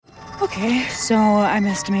Okay, so I'm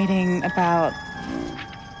estimating about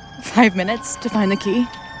 5 minutes to find the key.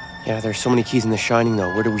 Yeah, there's so many keys in The Shining,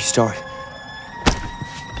 though. Where do we start?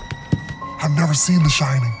 I've never seen The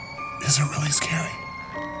Shining. Is it really scary?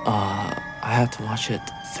 I have to watch it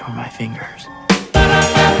through my fingers.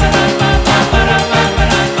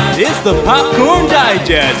 It's the Popcorn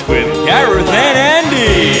Digest with Gareth and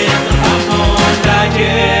Andy. Popcorn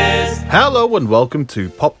Digest. Hello and welcome to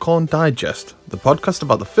Popcorn Digest, the podcast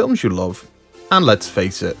about the films you love, and let's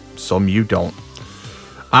face it, some you don't.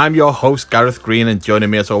 I'm your host, Gareth Green, and joining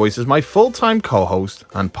me as always is my full-time co-host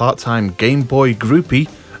and part-time Game Boy groupie,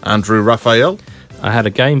 Andrew Raphael. I had a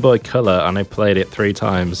Game Boy Color and I played it 3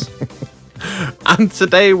 times. And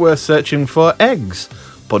today we're searching for eggs,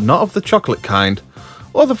 but not of the chocolate kind,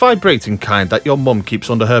 or the vibrating kind that your mum keeps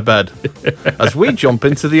under her bed, as we jump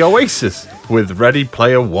into the Oasis with Ready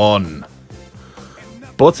Player One.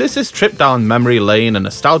 But is this trip down memory lane a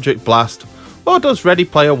nostalgic blast, or does Ready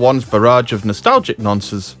Player One's barrage of nostalgic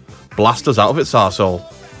nonsense blast us out of its arsehole?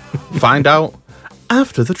 Find out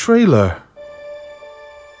after the trailer.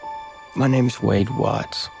 My name's Wade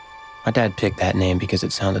Watts. My dad picked that name because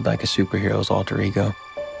it sounded like a superhero's alter ego,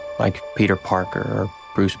 like Peter Parker or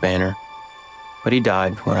Bruce Banner. But he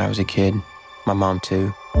died when I was a kid, my mom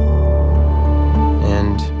too.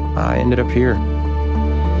 And I ended up here.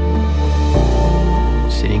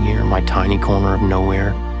 Sitting here in my tiny corner of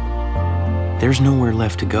nowhere. There's nowhere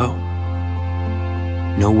left to go.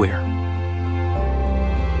 Nowhere.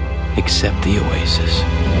 Except the Oasis.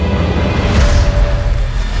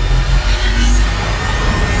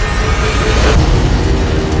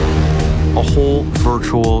 A whole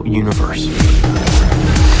virtual universe.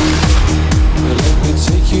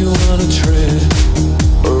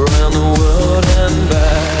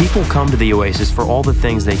 People come to the Oasis for all the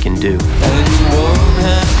things they can do.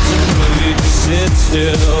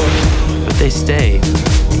 But they stay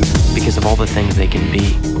because of all the things they can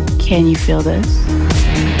be. Can you feel this?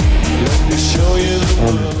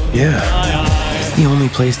 Yeah. It's the only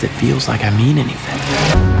place that feels like I mean anything.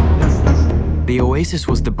 The Oasis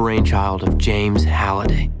was the brainchild of James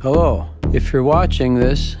Halliday. Hello. If you're watching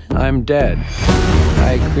this, I'm dead.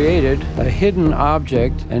 I created a hidden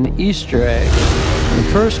object, an Easter egg. The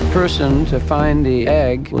first person to find the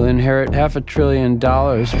egg will inherit $500 billion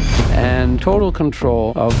and total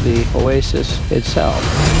control of the Oasis itself.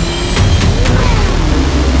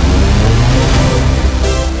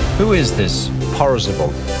 Who is this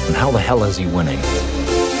Parzival, and how the hell is he winning?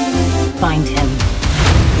 Find him.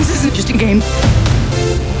 This isn't just a game.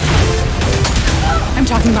 I'm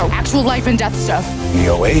talking about actual life and death stuff. The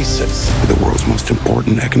Oasis, the world's most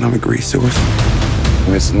important economic resource.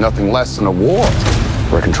 This is nothing less than a war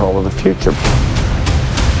for control of the future.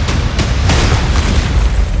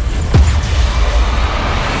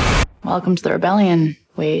 Welcome to the rebellion,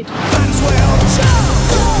 Wade.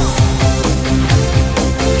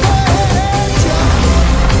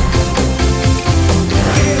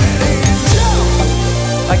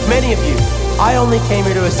 Like many of you, I only came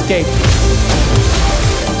here to escape.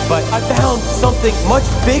 But I found something much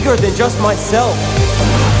bigger than just myself.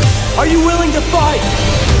 Are you willing to fight?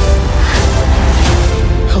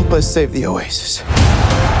 Help us save the Oasis.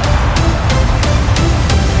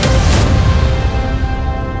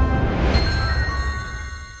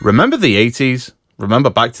 Remember the 80s? Remember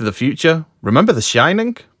Back to the Future? Remember The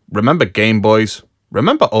Shining? Remember Game Boys?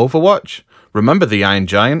 Remember Overwatch? Remember The Iron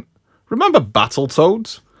Giant? Remember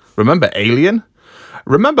Battletoads? Remember Alien?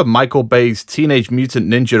 Remember Michael Bay's Teenage Mutant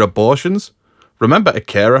Ninja Abortions? Remember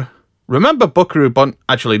Akira? Remember Buckaroo Banzai?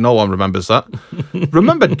 Actually, no one remembers that.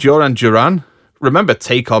 Remember Duran Duran? Remember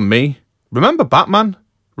Take On Me? Remember Batman?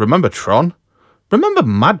 Remember Tron? Remember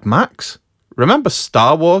Mad Max? Remember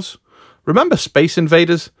Star Wars? Remember Space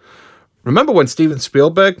Invaders? Remember when Steven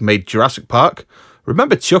Spielberg made Jurassic Park?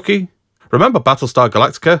 Remember Chucky? Remember Battlestar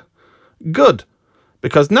Galactica? Good.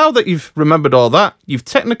 Because now that you've remembered all that, you've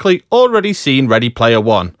technically already seen Ready Player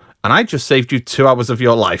One, and I just saved you 2 hours of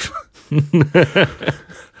your life.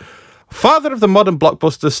 Father of the modern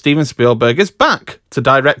blockbuster Steven Spielberg is back to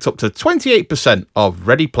direct up to 28% of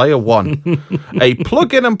Ready Player One, a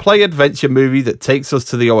plug-in-and-play adventure movie that takes us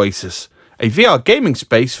to the Oasis, a VR gaming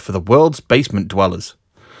space for the world's basement dwellers.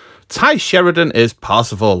 Ty Sheridan is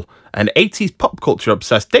Parzival, an 80s pop culture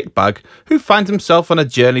obsessed dickbag who finds himself on a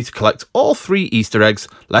journey to collect all 3 Easter eggs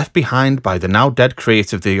left behind by the now dead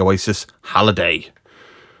creator of the Oasis, Halliday.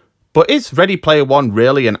 But is Ready Player One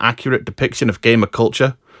really an accurate depiction of gamer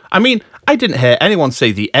culture? I mean, I didn't hear anyone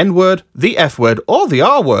say the N-word, the F-word, or the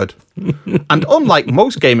R-word. And unlike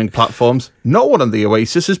most gaming platforms, no one on the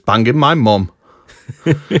Oasis is banging my mum.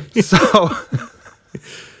 So,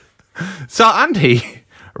 So, Andy,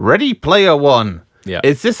 Ready Player One. Yeah.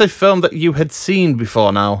 Is this a film that you had seen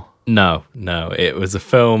before now? No. It was a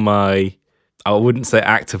film I wouldn't say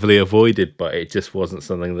actively avoided, but it just wasn't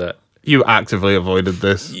something that... You actively avoided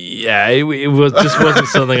this. Yeah, it wasn't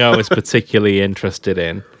something I was particularly interested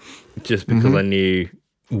in, just because I knew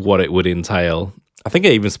what it would entail. I think I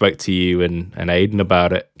even spoke to you and Aidan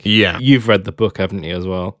about it. Yeah. You've read the book, haven't you, as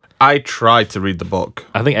well? I tried to read the book.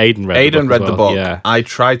 I think Aidan read the book. Yeah. I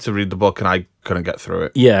tried to read the book and I couldn't get through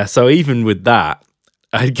it. Yeah, so even with that,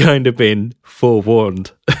 I'd kind of been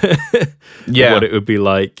forewarned what it would be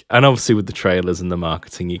like. And obviously with the trailers and the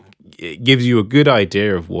marketing, it gives you a good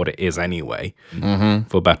idea of what it is anyway,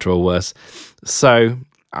 for better or worse. So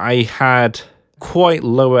I had quite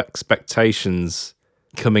low expectations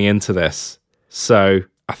coming into this. So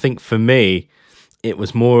I think for me, it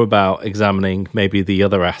was more about examining maybe the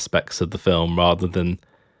other aspects of the film rather than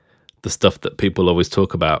the stuff that people always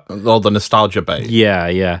talk about. All the nostalgia bait.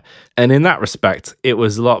 Yeah. And in that respect, it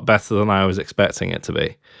was a lot better than I was expecting it to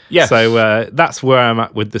be. Yes. So that's where I'm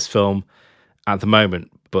at with this film at the moment.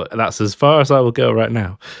 But that's as far as I will go right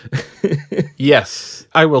now. Yes.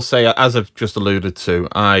 I will say, as I've just alluded to,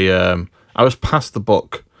 I was passed the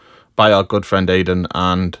book by our good friend Aidan,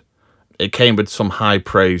 and it came with some high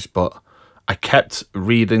praise, but I kept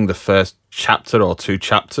reading the first chapter or two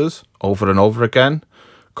chapters over and over again,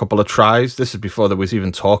 a couple of tries. This is before there was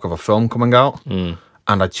even talk of a film coming out, and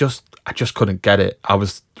I just couldn't get it. I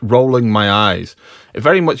was rolling my eyes. It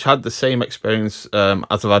very much had the same experience as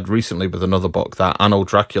I've had recently with another book, that Anno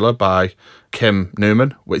Dracula by Kim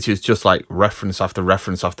Newman, which is just like reference after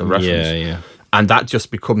reference after reference. Yeah. And that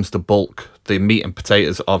just becomes the bulk, the meat and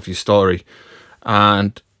potatoes of your story.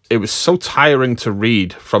 And it was so tiring to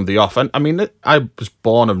read from the off. And I mean, I was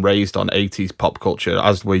born and raised on 80s pop culture,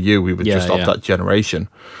 as were you. We were just of that generation.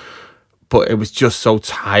 But it was just so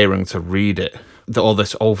tiring to read it. All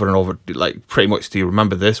this over and over, like, pretty much, do you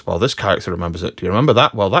remember this? Well, this character remembers it. Do you remember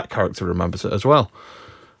that? Well, that character remembers it as well.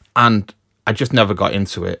 And I just never got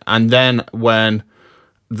into it. And then when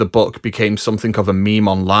the book became something of a meme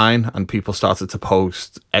online and people started to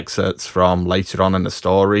post excerpts from later on in the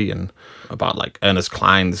story and about like Ernest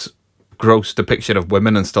Cline's gross depiction of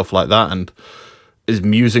women and stuff like that and his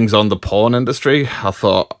musings on the porn industry, I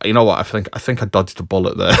thought, you know what, I think I dodged a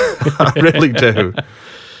bullet there. I really do.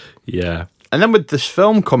 Yeah. And then with this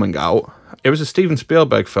film coming out, it was a Steven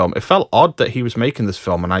Spielberg film. It felt odd that he was making this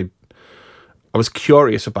film, and I was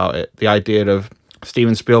curious about it. The idea of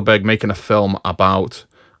Steven Spielberg making a film about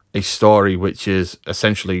a story which is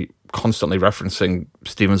essentially constantly referencing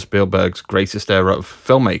Steven Spielberg's greatest era of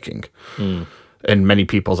filmmaking in many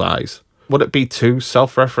people's eyes. Would it be too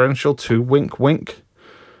self-referential, too wink-wink?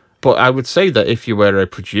 But I would say that if you were a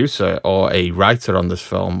producer or a writer on this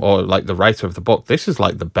film, or like the writer of the book, this is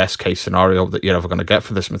like the best case scenario that you're ever going to get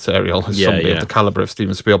for this material, is somebody of the caliber of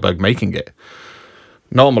Steven Spielberg making it.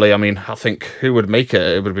 Normally, I mean, I think who would make it?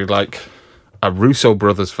 It would be like a Russo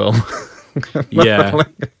brothers film. Yeah.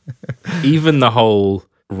 Even the whole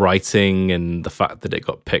writing and the fact that it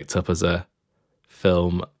got picked up as a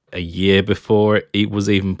film a year before it was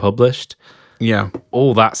even published. Yeah.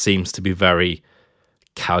 All that seems to be very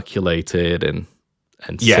calculated and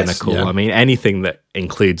cynical. Yeah. I mean, anything that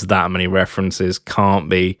includes that many references can't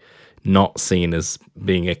be not seen as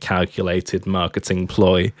being a calculated marketing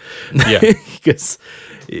ploy. Yeah. Because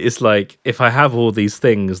it's like, if I have all these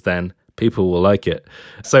things, then people will like it.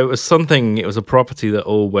 So it was a property that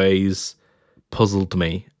always puzzled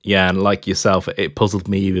me. Yeah, and like yourself, it puzzled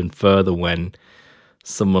me even further when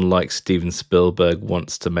someone like Steven Spielberg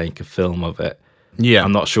wants to make a film of it. Yeah.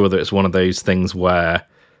 I'm not sure whether it's one of those things where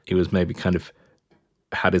he was maybe kind of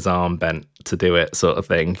had his arm bent to do it, sort of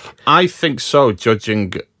thing. I think so,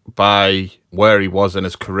 judging by where he was in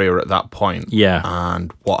his career at that point. Yeah.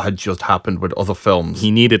 And what had just happened with other films.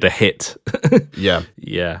 He needed a hit. Yeah.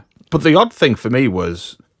 Yeah. But the odd thing for me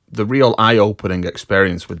was the real eye-opening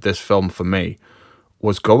experience with this film for me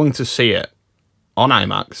was going to see it on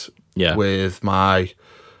IMAX with my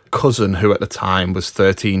cousin, who at the time was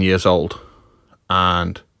 13 years old.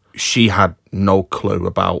 And she had no clue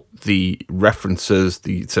about the references to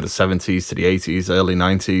the 70s, to the 80s, early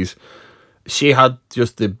 90s. She had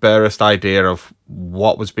just the barest idea of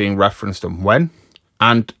what was being referenced and when.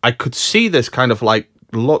 And I could see this kind of like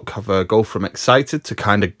look of her go from excited to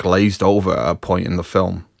kind of glazed over at a point in the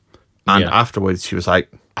film. And afterwards she was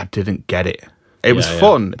like, I didn't get it. It was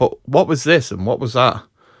fun, but what was this and what was that?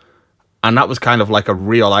 And that was kind of like a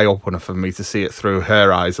real eye-opener for me to see it through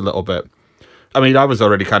her eyes a little bit. I mean, I was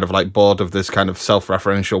already kind of like bored of this kind of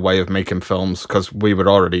self-referential way of making films because we were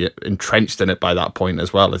already entrenched in it by that point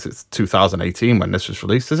as well. As it's 2018 when this was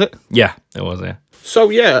released, is it? Yeah, it was, yeah. So,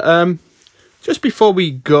 yeah, just before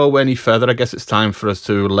we go any further, I guess it's time for us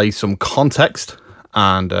to lay some context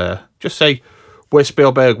and just say where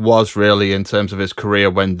Spielberg was really in terms of his career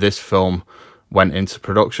when this film went into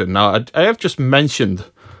production. Now, I have just mentioned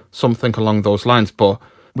something along those lines, but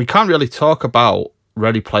we can't really talk about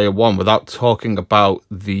Ready Player One without talking about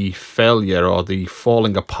the failure or the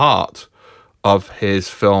falling apart of his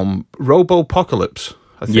film Robopocalypse,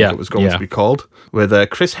 I think it was going to be called, with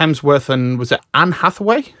Chris Hemsworth and, was it Anne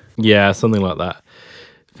Hathaway? Yeah, something like that.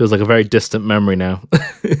 Feels like a very distant memory now.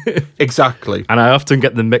 Exactly. And I often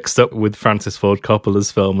get them mixed up with Francis Ford Coppola's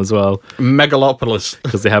film as well. Megalopolis.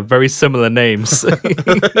 Because they have very similar names.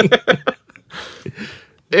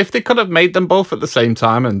 If they could have made them both at the same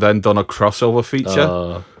time and then done a crossover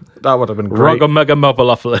feature, that would have been great.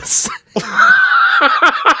 Megalopolis.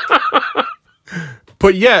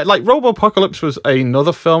 But yeah, like Robopocalypse was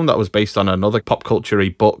another film that was based on another pop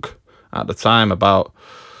culture-y book at the time about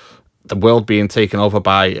the world being taken over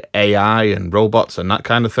by AI and robots and that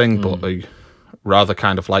kind of thing, but a rather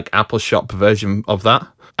kind of like Apple shop version of that.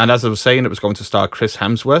 And as I was saying, it was going to star Chris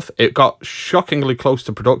Hemsworth. It got shockingly close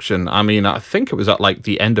to production. I mean, I think it was at like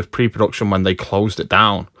the end of pre-production when they closed it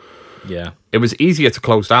down. Yeah. It was easier to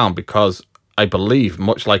close down because I believe,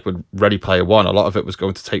 much like with Ready Player One, a lot of it was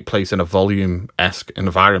going to take place in a volume-esque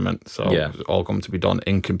environment. So it was all going to be done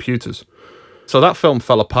in computers. So that film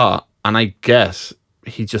fell apart. And I guess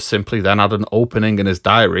he just simply then had an opening in his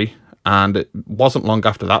diary. And it wasn't long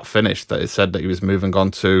after that finished that it said that he was moving on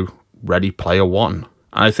to Ready Player One.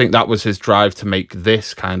 And I think that was his drive to make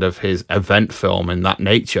this kind of his event film in that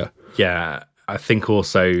nature. Yeah, I think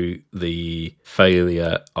also the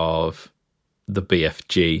failure of the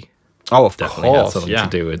BFG definitely had something to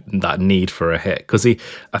do with that need for a hit. Because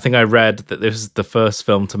I think I read that this is the first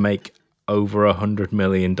film to make over $100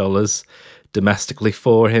 million domestically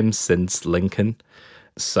for him since Lincoln.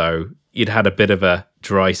 So you'd had a bit of a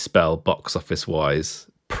dry spell box office wise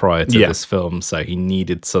prior to this film. So he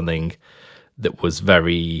needed something that was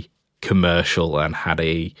very commercial and had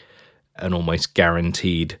an almost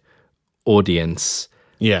guaranteed audience.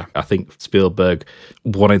 Yeah. I think Spielberg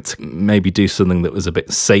wanted to maybe do something that was a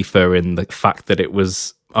bit safer in the fact that it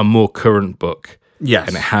was a more current book. Yes.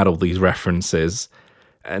 And it had all these references.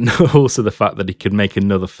 And also the fact that he could make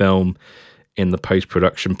another film in the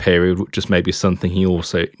post-production period, which is maybe something he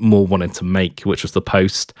also more wanted to make, which was the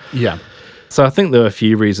post. Yeah. So I think there are a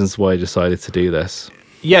few reasons why he decided to do this.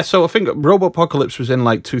 Yeah, so I think Robopocalypse was in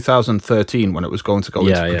like 2013 when it was going to go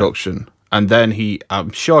into production. And then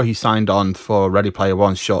I'm sure he signed on for Ready Player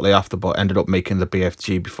One shortly after, but ended up making the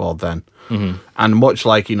BFG before then. Mm-hmm. And much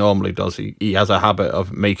like he normally does, he has a habit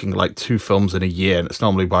of making like 2 films in a year. And it's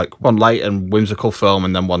normally like one light and whimsical film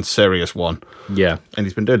and then one serious one. Yeah. And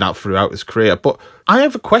he's been doing that throughout his career. But I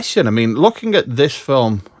have a question. I mean, looking at this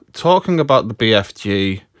film, talking about the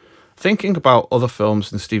BFG, thinking about other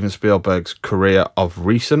films in Steven Spielberg's career of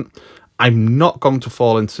recent, I'm not going to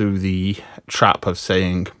fall into the trap of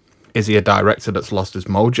saying, is he a director that's lost his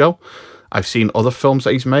mojo? I've seen other films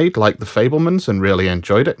that he's made, like The Fabelmans, and really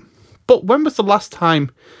enjoyed it. But when was the last time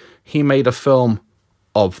he made a film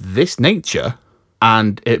of this nature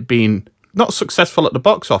and it being not successful at the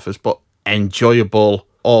box office, but enjoyable,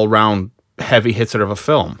 all-round heavy hitter of a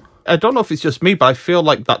film? I don't know if it's just me, but I feel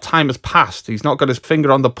like that time has passed. He's not got his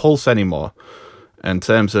finger on the pulse anymore in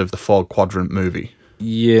terms of the 4-quadrant movie.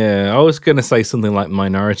 Yeah, I was going to say something like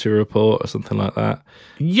Minority Report or something like that.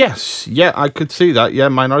 Yes, yeah, I could see that. Yeah,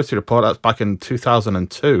 Minority Report, that's back in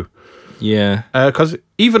 2002. Yeah. Because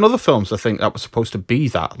even other films, I think, that were supposed to be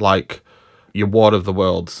that, like Your War of the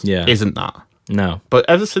Worlds, isn't that. No. But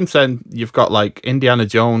ever since then, you've got like Indiana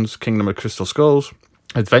Jones, Kingdom of Crystal Skulls,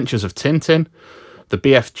 Adventures of Tintin, the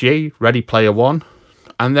BFG, Ready Player One,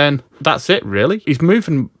 and then that's it, really. He's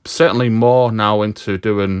moving certainly more now into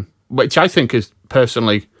doing, which I think is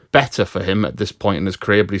personally better for him at this point in his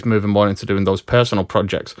career, but he's moving more into doing those personal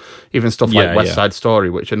projects, even stuff like West Side Story,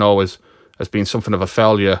 which I know has been something of a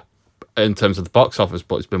failure in terms of the box office,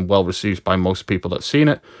 but it's been well received by most people that have seen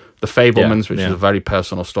it. The Fabelmans, which is a very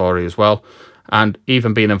personal story as well, and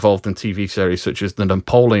even being involved in TV series such as the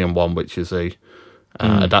Napoleon one, which is a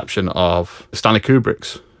adaptation of Stanley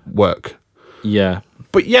Kubrick's work. Yeah.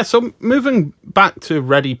 But yeah, so moving back to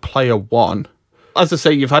Ready Player One, as I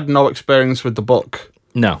say, you've had no experience with the book.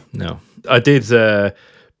 No. I did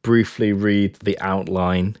briefly read the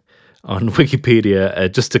outline on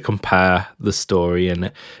Wikipedia just to compare the story, and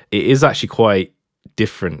it is actually quite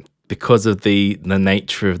different because of the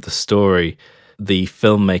nature of the story. the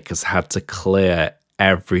filmmakers had to clear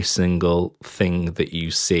every single thing that you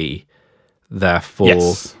see. Therefore,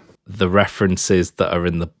 Yes. the references that are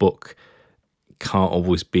in the book can't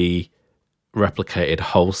always be replicated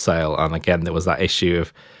wholesale. And again, there was that issue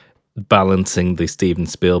of balancing the Steven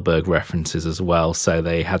Spielberg references as well. So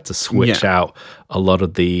they had to switch out a lot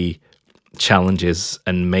of the challenges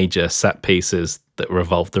and major set pieces that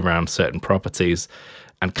revolved around certain properties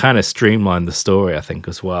and kind of streamline the story, I think,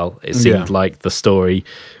 as well. It seemed like the story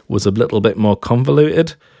was a little bit more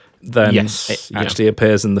convoluted than it actually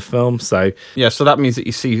appears in the film. So so that means that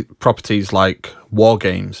you see properties like war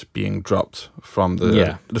games being dropped from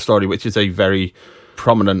the story, which is a very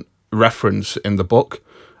prominent reference in the book,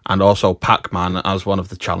 and also Pac-Man as one of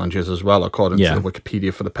the challenges as well, according to the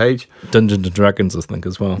Wikipedia for the page. Dungeons and Dragons, I think,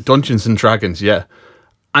 as well. Dungeons and Dragons, yeah.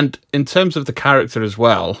 And in terms of the character as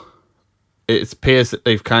well, it appears that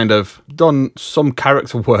they've kind of done some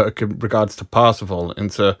character work in regards to Parsifal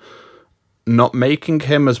into not making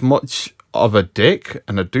him as much of a dick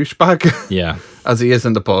and a douchebag as he is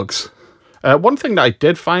in the books. One thing that I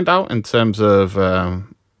did find out in terms of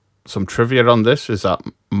some trivia on this is that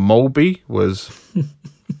Moby was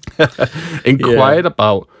inquired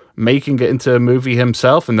about making it into a movie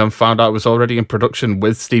himself and then found out it was already in production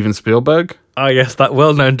with Steven Spielberg. Oh, yes, that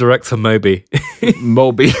well-known director, Moby.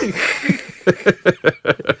 Moby.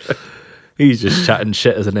 He's just chatting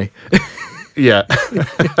shit, isn't he? Yeah.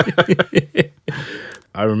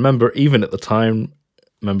 I remember, even at the time,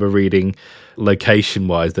 reading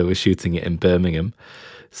location-wise, they were shooting it in Birmingham.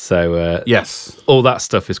 So, yes. All that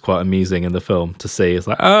stuff is quite amusing in the film to see. It's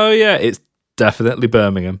like, oh, yeah, it's definitely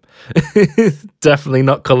Birmingham. Definitely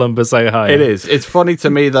not Columbus, Ohio. It is. It's funny to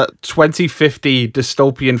me that 2050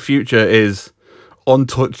 dystopian future is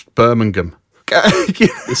untouched Birmingham.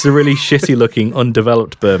 It's a really shitty looking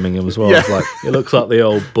undeveloped Birmingham as well. Yeah. It's like, it looks like the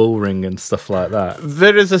old bull ring and stuff like that.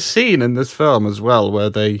 There is a scene in this film as well where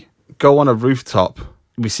they go on a rooftop.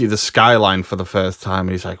 We see the skyline for the first time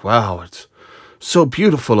and he's like, wow, it's so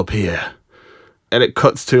beautiful up here. And it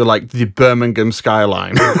cuts to like the Birmingham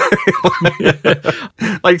skyline.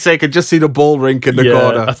 Like say, I could just see the bull rink in the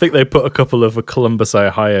corner. I think they put a couple of Columbus,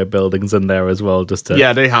 Ohio buildings in there as well, just to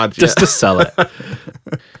they had just to sell it.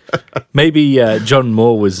 Maybe John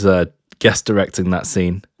Moore was guest directing that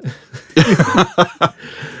scene.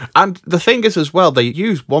 And the thing is as well, they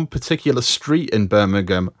use one particular street in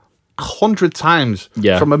Birmingham 100 times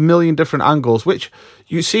from a million different angles, which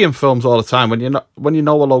you see in films all the time. When you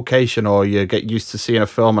know a location or you get used to seeing a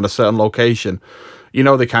film on a certain location, you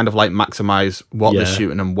know they kind of like maximize what they're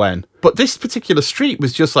shooting and when. But this particular street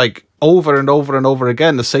was just like over and over and over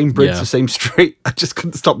again, the same bridge, the same street. I just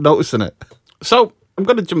couldn't stop noticing it. So I'm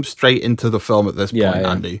going to jump straight into the film at this point,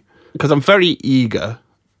 Andy, because I'm very eager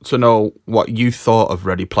to know what you thought of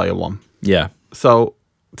Ready Player One. Yeah. So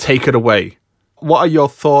take it away. What are your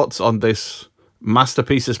thoughts on this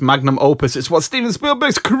masterpiece, this magnum opus? It's what Steven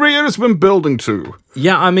Spielberg's career has been building to.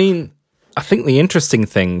 Yeah, I mean, I think the interesting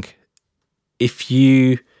thing, if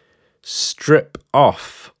you strip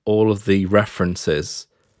off all of the references,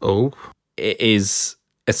 it is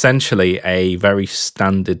essentially a very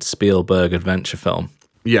standard Spielberg adventure film.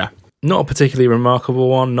 Yeah. Not a particularly remarkable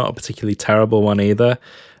one, not a particularly terrible one either.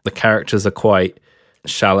 The characters are quite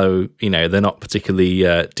shallow, they're not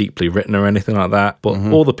particularly deeply written or anything like that, but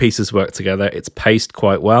all the pieces work together. It's paced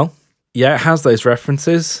quite well. Yeah, it has those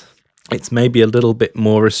references. It's maybe a little bit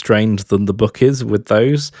more restrained than the book is with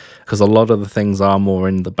those, because a lot of the things are more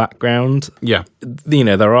in the background. Yeah.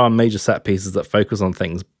 There are major set pieces that focus on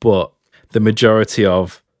things, but the majority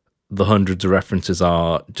of the hundreds of references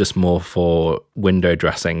are just more for window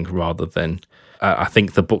dressing rather than... I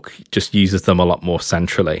think the book just uses them a lot more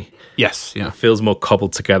centrally. Yes, yeah. It feels more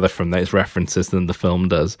cobbled together from those references than the film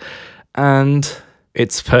does. And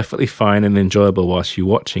it's perfectly fine and enjoyable whilst you're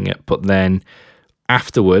watching it. But then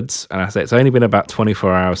afterwards, and I say it's only been about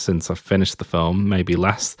 24 hours since I've finished the film, maybe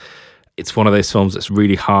less. It's one of those films that's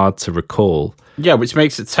really hard to recall. Yeah, which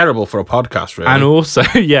makes it terrible for a podcast, really. And also,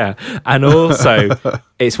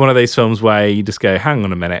 it's one of those films where you just go, hang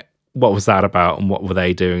on a minute, what was that about and what were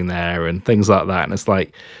they doing there and things like that. And it's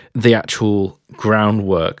like the actual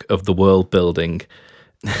groundwork of the world building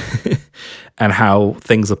and how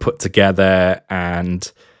things are put together and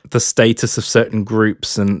the status of certain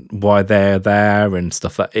groups and why they're there and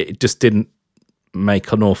stuff like that. It just didn't make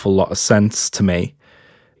an awful lot of sense to me.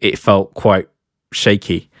 It felt quite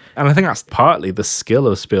shaky. And I think that's partly the skill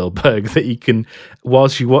of Spielberg, that you can,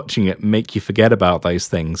 whilst you're watching it, make you forget about those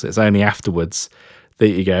things. It's only afterwards that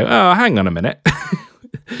you go, oh, hang on a minute.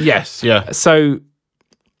 Yes, yeah. So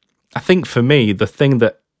I think for me, the thing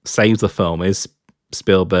that saves the film is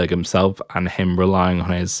Spielberg himself and him relying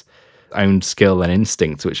on his own skill and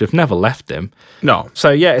instinct, which have never left him. No. So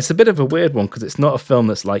yeah, it's a bit of a weird one because it's not a film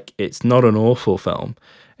that's like, it's not an awful film,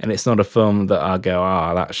 and it's not a film that I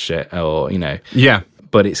go, that's shit, or, you know. Yeah.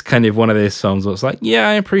 But it's kind of one of those films where it's like, yeah,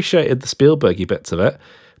 I appreciated the Spielbergy bits of it,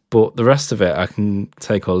 but the rest of it I can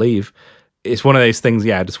take or leave. It's one of those things,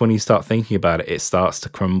 yeah, just when you start thinking about it, it starts to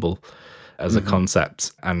crumble as a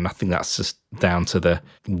concept. And I think that's just down to the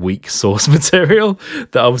weak source material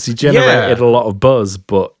that obviously generated a lot of buzz,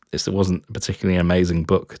 but it wasn't a particularly amazing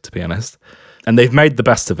book, to be honest. And they've made the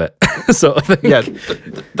best of it, sort of thing. Yeah,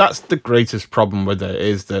 that's the greatest problem with it,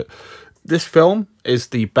 is that this film is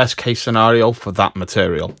the best case scenario for that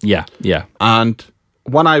material. Yeah, yeah. And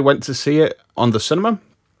when I went to see it on the cinema,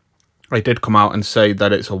 I did come out and say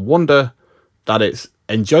that it's a wonder that it's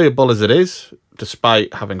enjoyable as it is,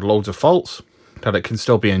 despite having loads of faults, that it can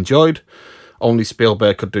still be enjoyed. Only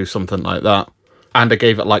Spielberg could do something like that. And I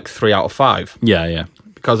gave it like 3 out of 5. Yeah, yeah.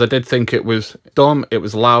 Because I did think it was dumb, it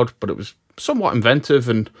was loud, but it was somewhat inventive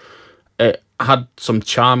and it had some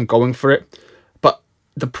charm going for it. But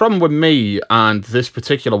the problem with me and this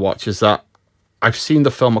particular watch is that I've seen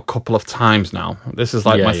the film a couple of times now. This is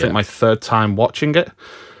like, I think, my 3rd time watching it.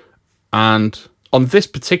 And on this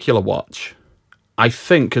particular watch, I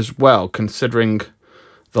think as well, considering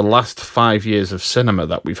the last 5 years of cinema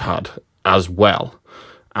that we've had as well,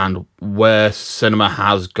 and where cinema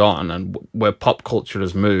has gone and where pop culture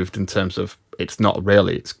has moved in terms of it's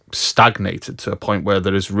stagnated to a point where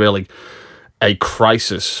there is really a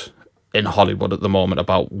crisis in Hollywood at the moment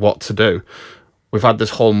about what to do. We've had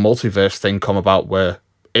this whole multiverse thing come about where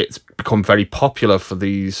it's become very popular for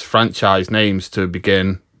these franchise names to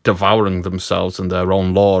begin devouring themselves and their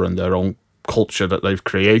own lore and their own culture that they've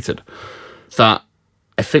created. That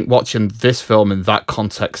I think watching this film in that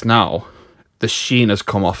context now, the sheen has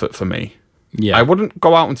come off it for me. Yeah. I wouldn't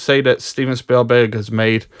go out and say that Steven Spielberg has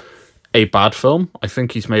made a bad film. I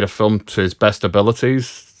think he's made a film to his best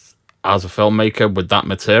abilities as a filmmaker with that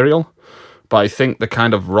material. But I think the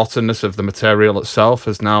kind of rottenness of the material itself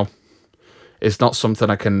is not something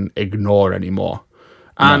I can ignore anymore.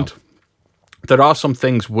 And there are some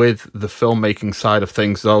things with the filmmaking side of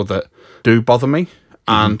things, though, that do bother me.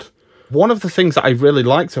 And one of the things that I really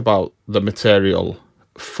liked about the material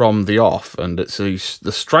from the off, and it's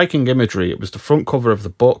the striking imagery. It was the front cover of the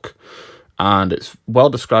book, and it's well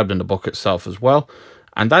described in the book itself as well.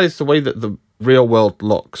 And that is the way that the real world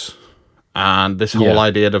looks. And this whole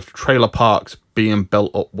idea of trailer parks being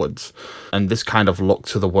built upwards and this kind of look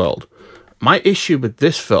to the world. My issue with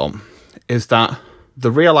this film is that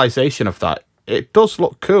the realization of that, it does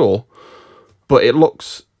look cool, but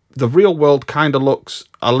the real world kind of looks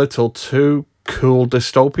a little too cool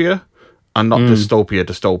dystopia and not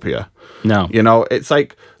dystopia. No. You know, it's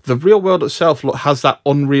like the real world itself has that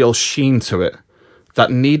unreal sheen to it that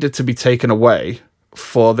needed to be taken away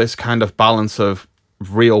for this kind of balance of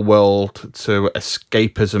real world to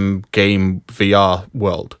escapism game VR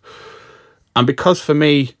world. And because for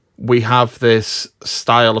me, we have this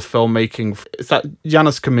style of filmmaking, it's that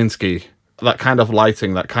Janusz Kaminski, that kind of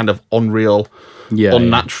lighting, that kind of unreal,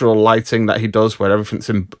 unnatural lighting that he does where everything's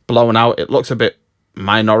blown out. It looks a bit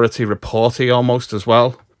Minority Reporty almost as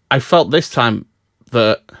well. I felt this time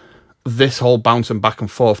that this whole bouncing back and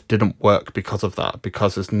forth didn't work because of that,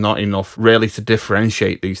 because there's not enough really to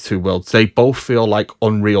differentiate these two worlds. They both feel like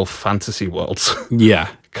unreal fantasy worlds. Yeah.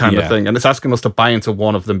 kind of thing. And it's asking us to buy into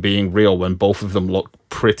one of them being real when both of them look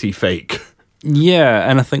pretty fake. Yeah,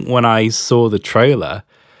 and I think when I saw the trailer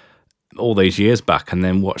all those years back and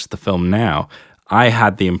then watched the film now, I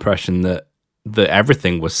had the impression that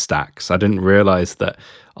everything was stacks. I didn't realize that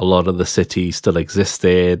a lot of the city still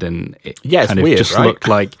existed, and it kind of weird, just looked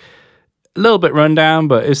like a little bit run down,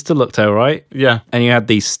 but it still looked all right. Yeah. And you had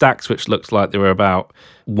these stacks which looked like they were about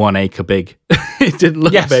 1 acre big. It didn't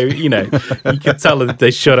look very, you could tell that they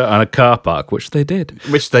shot it on a car park, which they did.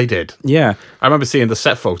 Yeah. I remember seeing the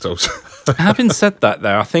set photos. Having said that,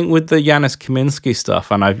 though, I think with the Janusz Kaminski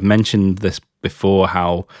stuff, and I've mentioned this before,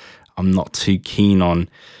 how I'm not too keen on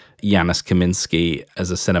Janusz Kaminski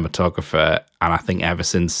as a cinematographer, and I think ever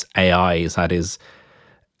since AI has had his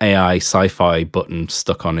AI sci-fi button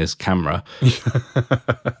stuck on his camera.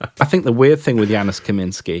 I think the weird thing with Janusz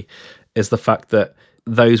Kaminski is the fact that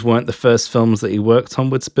those weren't the first films that he worked on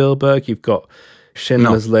with Spielberg. You've got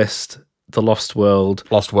Schindler's List, The Lost World,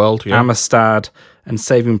 Amistad, and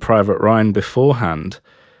Saving Private Ryan beforehand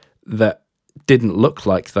that didn't look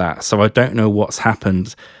like that. So I don't know what's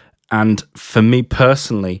happened. And for me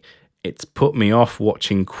personally, it's put me off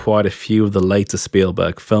watching quite a few of the later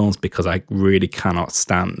Spielberg films because I really cannot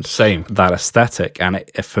stand that aesthetic. And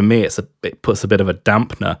for me, it puts a bit of a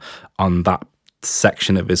dampener on that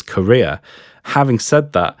section of his career. Having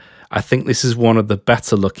said that, I think this is one of the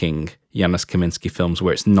better looking Janusz Kaminski films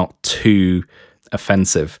where it's not too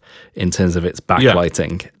offensive in terms of its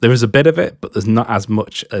backlighting. There is a bit of it, but there's not as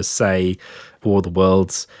much as, say, War of the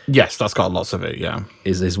Worlds. Yes, that's got lots of it,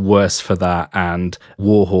 is worse for that, and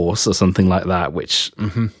War Horse or something like that, which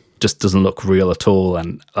just doesn't look real at all.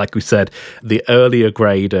 And like we said, the earlier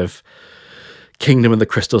grade of Kingdom of the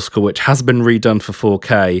Crystal Skull, which has been redone for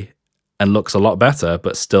 4K and looks a lot better,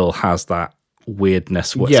 but still has that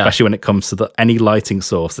weirdness, especially when it comes to any lighting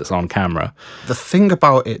source that's on camera. The thing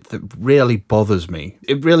about it that really bothers me,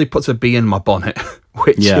 it really puts a bee in my bonnet,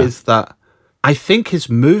 which is that I think his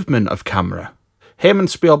movement of camera, him and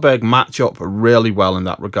Spielberg match up really well in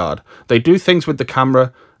that regard. They do things with the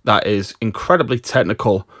camera that is incredibly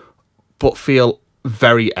technical, but feel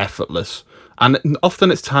very effortless. And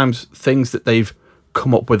often it's times things that they've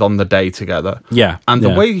come up with on the day together. Yeah. And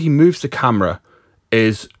the way he moves the camera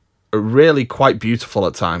is really quite beautiful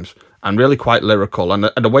at times and really quite lyrical, and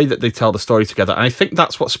the way that they tell the story together. And I think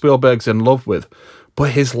that's what Spielberg's in love with.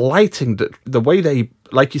 But his lighting, the way they,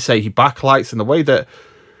 like you say, he backlights, and the way that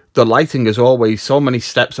the lighting is always so many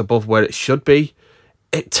steps above where it should be,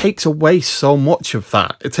 it takes away so much of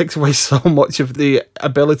that. It takes away so much of the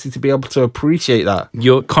ability to be able to appreciate that.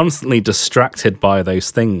 You're constantly distracted by those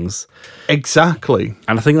things. Exactly.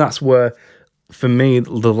 And I think that's where, for me,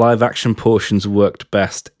 the live action portions worked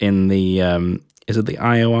best in the, is it the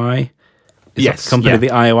IOI? Yes, company, the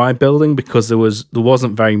IOI building, because there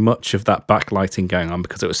wasn't very much of that backlighting going on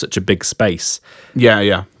because it was such a big space.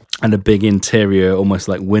 Yeah. And a big interior, almost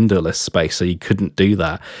like windowless space, so you couldn't do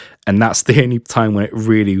that. And that's the only time when it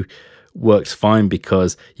really works fine,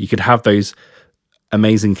 because you could have those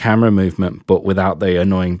amazing camera movement, but without the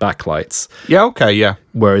annoying backlights. Yeah, okay, yeah.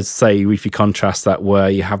 Whereas, say, if you contrast that where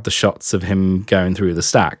you have the shots of him going through the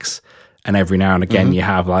stacks, and every now and again you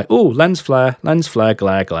have like, oh, lens flare,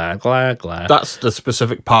 glare. That's the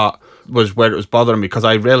specific part was where it was bothering me, because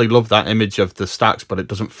I really love that image of the stacks, but it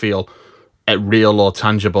doesn't feel real or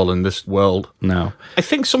tangible in this world. No. I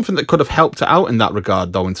think something that could have helped out in that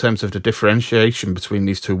regard, though, in terms of the differentiation between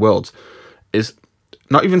these two worlds, is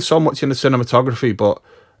not even so much in the cinematography,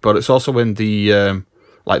 but it's also in the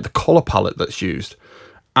like the color palette that's used.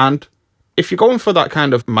 And if you're going for that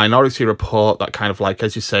kind of Minority Report, that kind of, like,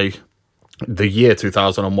 as you say, the year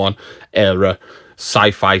 2001 era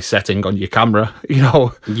sci-fi setting on your camera,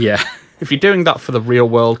 Yeah. If you're doing that for the real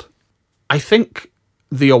world, I think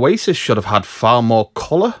the Oasis should have had far more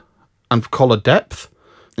colour and colour depth.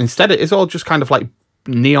 Instead, it is all just kind of like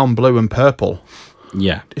neon blue and purple.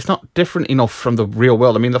 Yeah. It's not different enough from the real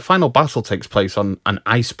world. I mean, the final battle takes place on an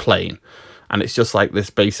ice plane, and it's just like this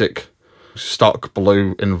basic stock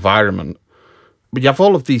blue environment. But you have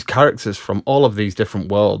all of these characters from all of these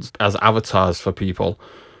different worlds as avatars for people,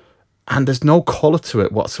 and there's no colour to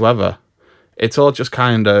it whatsoever. It's all just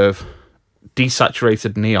kind of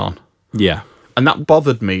desaturated neon. Yeah. And that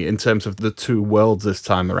bothered me in terms of the two worlds this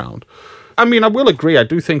time around. I mean, I will agree. I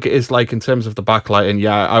do think it is, like, in terms of the backlighting,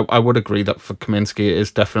 I would agree that for Kaminski, it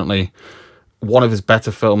is definitely one of his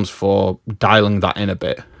better films for dialing that in a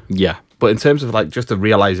bit. Yeah. But in terms of, like, just the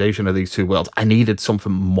realization of these two worlds, I needed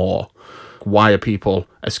something more. Why are people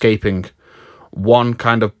escaping one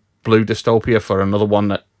kind of blue dystopia for another one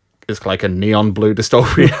that is like a neon blue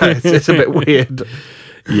dystopia? It's a bit weird.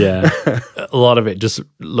 Yeah. A lot of it just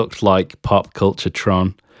looked like pop culture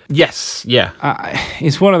Tron. Yes, yeah.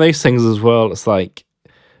 It's one of those things as well. It's like,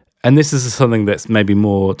 and this is something that's maybe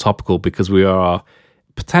more topical because we are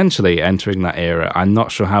potentially entering that era. I'm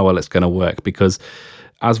not sure how well it's going to work because,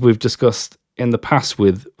 as we've discussed in the past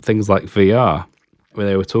with things like VR, where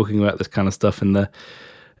they were talking about this kind of stuff in the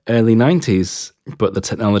early 90s, but the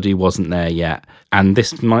technology wasn't there yet. And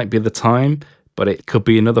this might be the time, but it could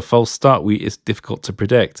be another false start. It's difficult to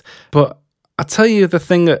predict. But I tell you, the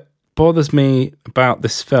thing that bothers me about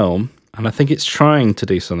this film, and I think it's trying to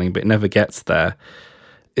do something, but it never gets there,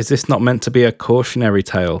 is this not meant to be a cautionary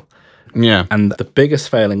tale? Yeah. And the biggest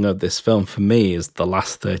failing of this film for me is the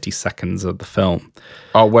last 30 seconds of the film.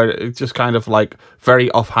 Oh, where it just kind of like very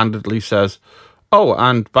offhandedly says, oh,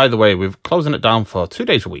 and by the way, we're closing it down for 2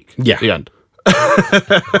 days a week. Yeah. The end.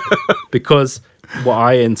 Because what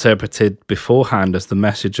I interpreted beforehand as the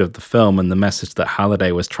message of the film and the message that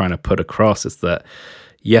Halliday was trying to put across is that,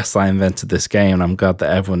 yes, I invented this game and I'm glad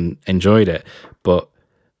that everyone enjoyed it, but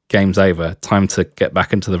game's over. Time to get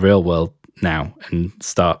back into the real world now and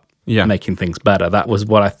start making things better. That was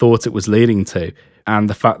what I thought it was leading to, And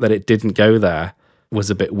the fact that it didn't go there was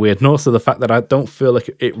a bit weird. And also the fact that I don't feel like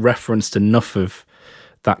it referenced enough of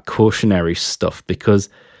that cautionary stuff, because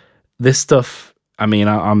this stuff, I mean,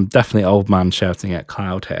 I'm definitely old man shouting at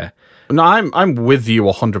cloud here. No, I'm with you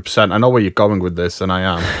 100%. I know where you're going with this, and I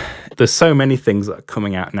am. There's so many things that are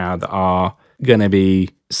coming out now that are going to be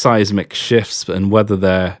seismic shifts, and whether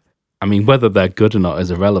they're good or not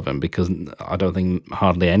is irrelevant, because I don't think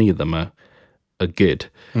hardly any of them are good.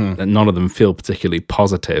 And none of them feel particularly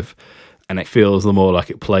positive, and it feels the more like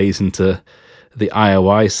it plays into the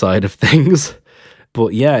IOI side of things.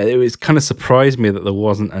 But yeah, it was kind of surprised me that there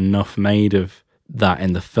wasn't enough made of that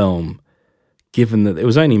in the film, given that it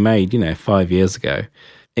was only made, 5 years ago.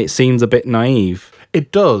 It seems a bit naive.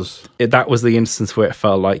 It does. That was the instance where it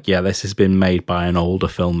felt like, yeah, this has been made by an older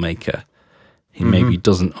filmmaker. He maybe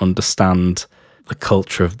doesn't understand the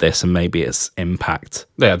culture of this and maybe its impact.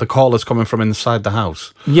 Yeah, the call is coming from inside the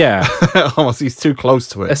house. Yeah. Almost, he's too close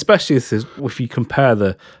to it. Especially if you compare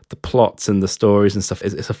the plots and the stories and stuff,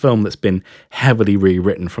 it's a film that's been heavily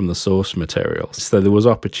rewritten from the source material. So there was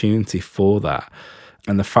opportunity for that.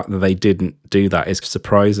 And the fact that they didn't do that is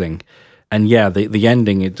surprising. And yeah, the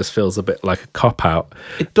ending, it just feels a bit like a cop-out.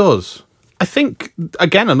 It does. I think,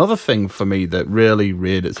 again, another thing for me that really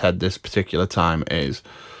reared its head this particular time is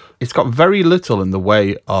it's got very little in the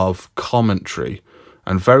way of commentary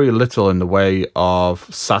and very little in the way of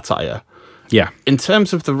satire. Yeah. In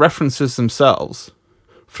terms of the references themselves,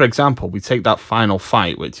 for example, we take that final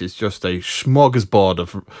fight, which is just a smorgasbord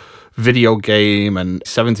of video game and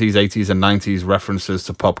 70s, 80s, and 90s references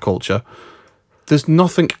to pop culture. There's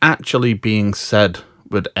nothing actually being said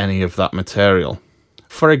with any of that material.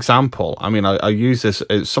 For example, I mean, I use this,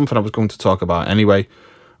 it's something I was going to talk about anyway,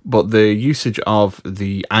 but the usage of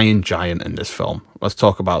the Iron Giant in this film. Let's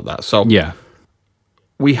talk about that. So, yeah,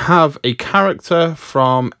 we have a character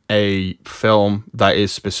from a film that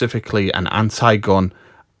is specifically an anti-gun,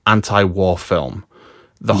 anti-war film.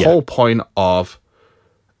 The whole point of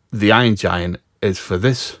the Iron Giant is for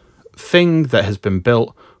this thing that has been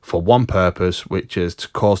built for one purpose, which is to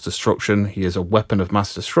cause destruction. He is a weapon of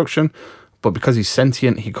mass destruction, but because he's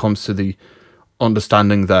sentient, he comes to the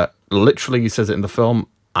understanding that, literally, he says it in the film,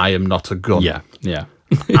 I am not a gun. Yeah.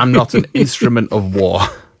 I'm not an instrument of war.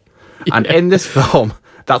 Yeah. And in this film,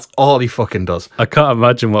 that's all he fucking does. I can't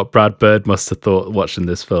imagine what Brad Bird must have thought watching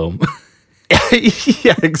this film.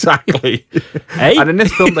 Yeah, exactly. Hey? And in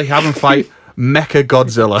this film, they have him fight Mecha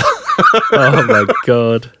Godzilla. Oh my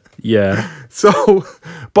God. Yeah. So,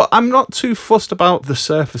 but I'm not too fussed about the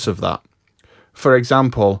surface of that. For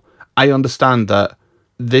example, I understand that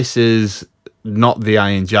this is not the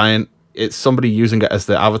Iron Giant. It's somebody using it as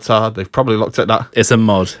their avatar. They've probably looked at that. It's a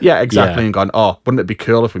mod. Yeah, exactly. Yeah. And gone, oh, wouldn't it be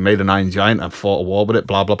cool if we made an Iron Giant and fought a war with it,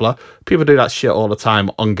 blah, blah, blah. People do that shit all the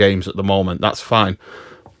time on games at the moment. That's fine.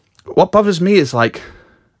 What bothers me is, like,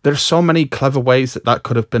 there's so many clever ways that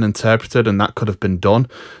could have been interpreted and that could have been done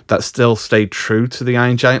that still stayed true to the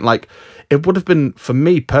Iron Giant. Like, it would have been, for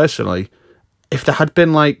me personally, if there had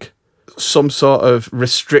been, like, some sort of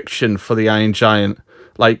restriction for the Iron Giant,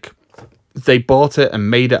 like, they bought it and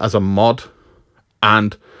made it as a mod,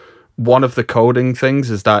 and one of the coding things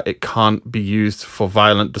is that it can't be used for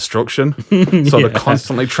violent destruction. So they're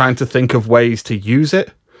constantly trying to think of ways to use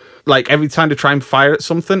it. Like, every time they try and fire at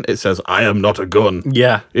something, it says, I am not a gun.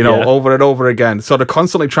 Yeah. Over and over again. So they're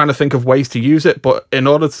constantly trying to think of ways to use it, but in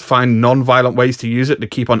order to find non-violent ways to use it, to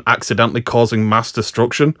keep on accidentally causing mass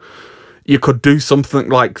destruction, you could do something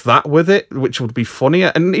like that with it, which would be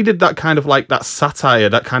funnier. And he did that kind of, like, that satire,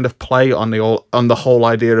 that kind of play on the whole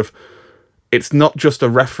idea of it's not just a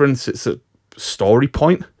reference, it's a story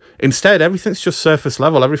point. Instead, everything's just surface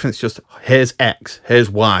level. Everything's just, here's X,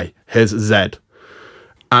 here's Y, here's Z.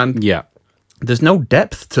 And there's no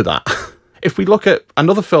depth to that. If we look at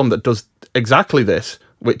another film that does exactly this,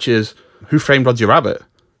 which is Who Framed Roger Rabbit,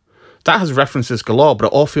 that has references galore, but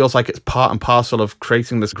it all feels like it's part and parcel of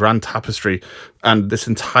creating this grand tapestry and this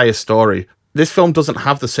entire story. This film doesn't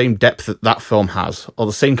have the same depth that film has, or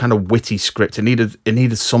the same kind of witty script. It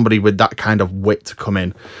needed somebody with that kind of wit to come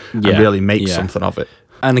in and really make something of it.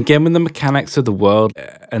 And again, with the mechanics of the world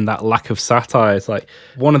and that lack of satire, it's like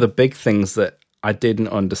one of the big things that I didn't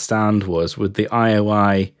understand was with the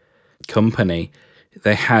IOI company,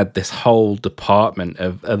 they had this whole department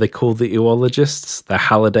of, are they called the zoologists? The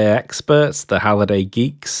Halliday experts, the Halliday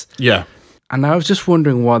geeks. Yeah. And I was just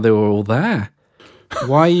wondering why they were all there.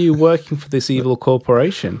 Why are you working for this evil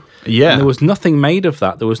corporation? Yeah. And there was nothing made of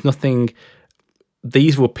that. There was nothing.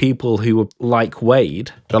 These were people who were like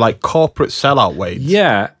Wade. They're like corporate sellout Wades.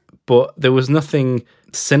 Yeah, but there was nothing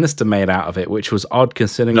sinister made out of it, which was odd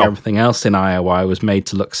considering No. everything else in IOI was made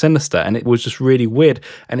to look sinister. And it was just really weird.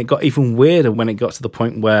 And it got even weirder when it got to the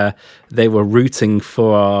point where they were rooting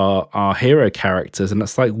for our hero characters. And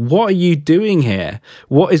it's like, what are you doing here?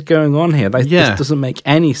 What is going on here? This doesn't make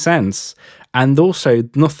any sense. And also,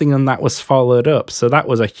 nothing on that was followed up. So that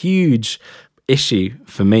was a huge issue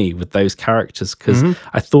for me with those characters, because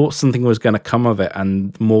I thought something was going to come of it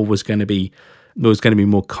and more was going to be. There was going to be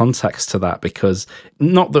more context to that, because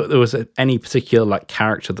not that there was any particular like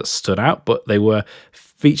character that stood out, but they were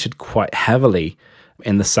featured quite heavily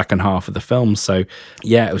in the second half of the film. So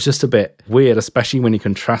yeah, it was just a bit weird, especially when you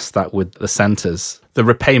contrast that with the centers. The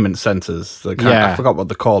repayment centers. I forgot what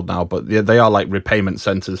they're called now, but they are like repayment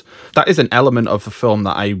centers. That is an element of the film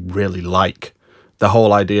that I really like. The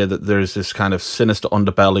whole idea that there is this kind of sinister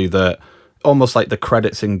underbelly that almost like the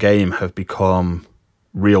credits in game have become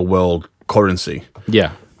real world currency.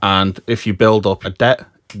 Yeah. And if you build up a debt,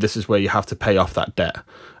 this is where you have to pay off that debt.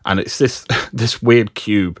 And it's this weird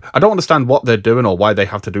cube. I don't understand what they're doing or why they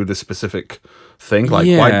have to do this specific thing.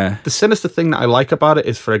 Why the sinister thing that I like about it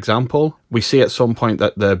is, for example, we see at some point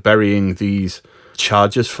that they're burying these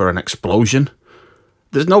charges for an explosion.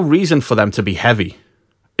 There's no reason for them to be heavy.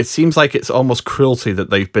 It seems like it's almost cruelty that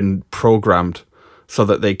they've been programmed so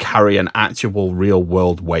that they carry an actual real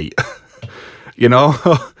world weight. You know?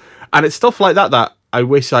 And it's stuff like that I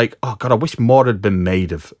wish, I wish more had been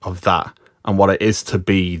made of that and what it is to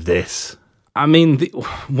be this. I mean,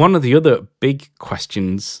 one of the other big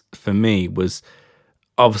questions for me was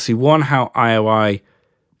obviously, one, how IOI,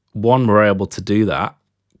 were able to do that,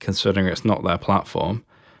 considering it's not their platform,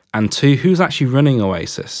 and two, who's actually running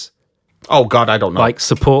Oasis? Oh, God, I don't know. Like,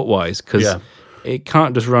 support-wise, because it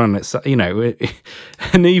can't just run, it's,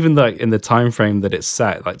 and even like in the time frame that it's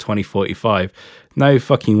set, like 2045, no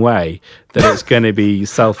fucking way that it's going to be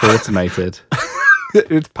self-automated.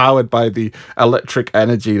 It's powered by the electric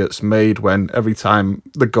energy that's made when every time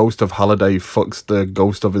the ghost of Holiday fucks the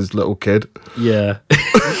ghost of his little kid. Yeah.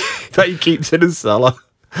 That he keeps in his cellar.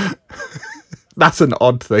 That's an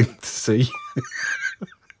odd thing to see.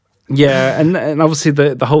 Yeah, and obviously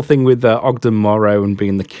the whole thing with Ogden Morrow and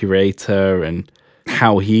being the curator and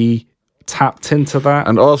how he tapped into that.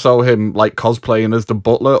 And also him like cosplaying as the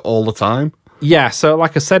butler all the time. Yeah, so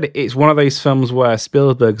like I said, it's one of those films where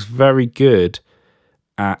Spielberg's very good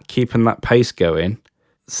at keeping that pace going.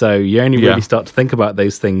 So you only really start to think about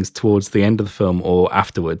those things towards the end of the film or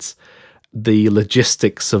afterwards. The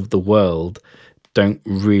logistics of the world don't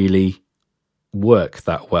really work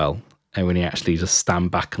that well, and when you actually just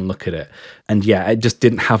stand back and look at it. And yeah, it just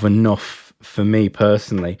didn't have enough, for me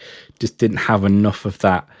personally, just didn't have enough of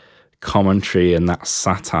that commentary and that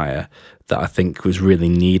satire that I think was really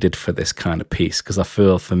needed for this kind of piece, because I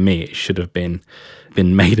feel for me it should have been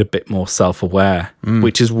made a bit more self-aware,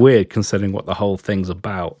 which is weird considering what the whole thing's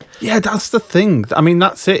about. Yeah, that's the thing. I mean,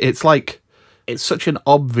 that's it. It's like, it's such an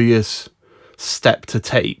obvious step to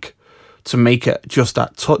take to make it just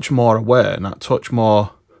that touch more aware and that touch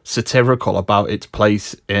more satirical about its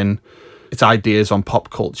place in its ideas on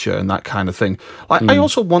pop culture and that kind of thing. Like, I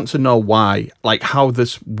also want to know why, like how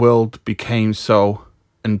this world became so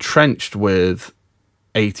entrenched with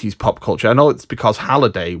 80s pop culture. I know it's because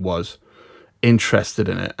Halliday was interested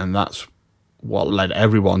in it and that's what led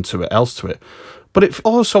everyone else to it. But it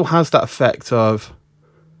also has that effect of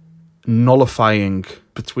nullifying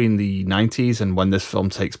between the 90s and when this film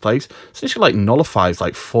takes place. Essentially like nullifies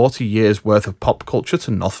like 40 years worth of pop culture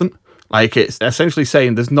to nothing. Like, it's essentially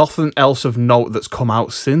saying there's nothing else of note that's come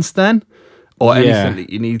out since then or anything that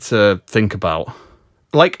you need to think about.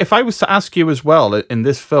 Like, if I was to ask you as well, in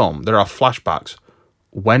this film, there are flashbacks.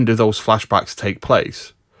 When do those flashbacks take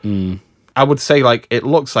place? I would say, like, it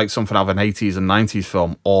looks like something out of an 80s and 90s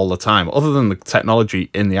film all the time, other than the technology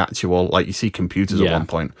in the actual, like, you see computers at one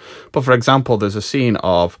point. But, for example, there's a scene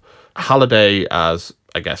of Halliday as,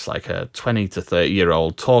 I guess, like a 20 to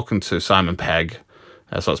 30-year-old talking to Simon Pegg.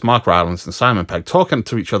 So it's Mark Rylance and Simon Pegg talking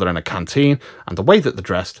to each other in a canteen, and the way that they're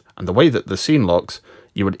dressed and the way that the scene looks,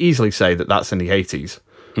 you would easily say that that's in the 80s.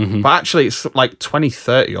 But actually, it's like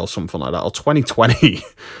 2030 or something like that, or 2020.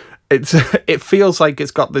 It feels like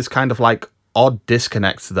it's got this kind of like odd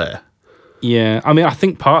disconnect there. Yeah, I mean, I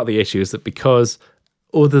think part of the issue is that because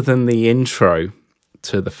other than the intro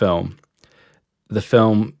to the film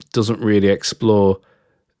doesn't really explore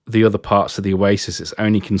the other parts of the Oasis. It's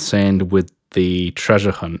only concerned with the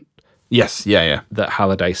treasure hunt. Yes, yeah. That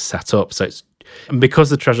Halliday set up. So and because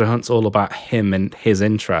the treasure hunt's all about him and his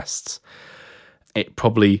interests, it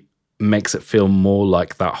probably makes it feel more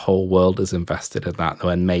like that whole world is invested in that,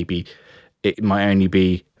 when maybe it might only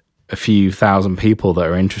be a few thousand people that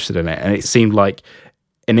are interested in it. And it seemed like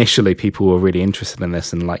initially people were really interested in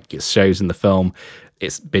this, and like it shows in the film,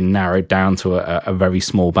 it's been narrowed down to a very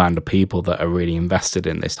small band of people that are really invested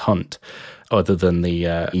in this hunt, other than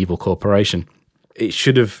the evil corporation. It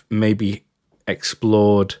should have maybe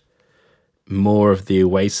explored more of the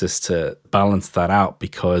Oasis to balance that out,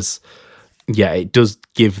 because yeah, it does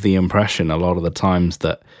give the impression a lot of the times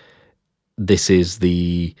that this is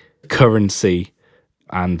the currency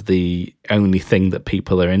and the only thing that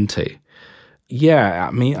people are into. Yeah,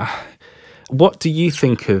 I mean, what do you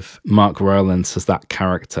think of Mark Rylance as that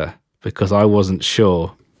character? Because I wasn't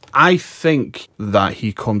sure. I think that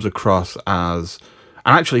he comes across as,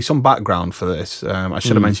 and actually some background for this, I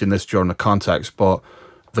should have mentioned this during the context, but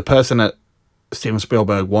the person that Steven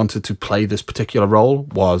Spielberg wanted to play this particular role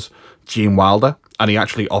was Gene Wilder, and he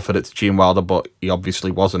actually offered it to Gene Wilder, but he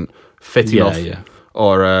obviously wasn't fit enough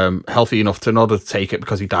or healthy enough to not take it,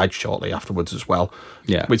 because he died shortly afterwards as well.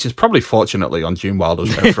 Yeah, which is probably fortunately on Gene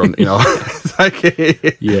Wilder's front. You know, it's like,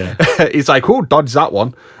 yeah, he's like, "Oh, dodge that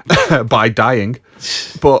one" by dying.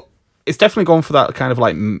 But it's definitely going for that kind of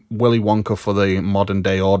like Willy Wonka for the modern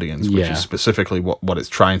day audience, which is specifically what it's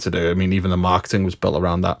trying to do. I mean, even the marketing was built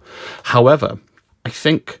around that. However, I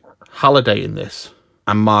think Halliday in this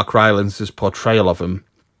and Mark Rylance's portrayal of him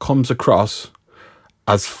comes across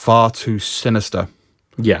as far too sinister.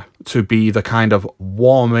 Yeah. To be the kind of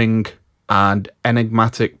warming and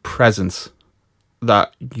enigmatic presence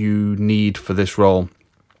that you need for this role.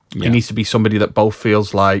 Yeah. He needs to be somebody that both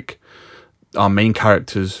feels like our main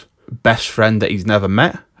character's best friend that he's never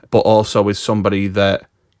met, but also is somebody that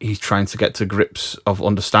he's trying to get to grips of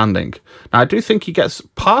understanding. Now, I do think he gets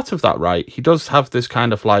part of that right. He does have this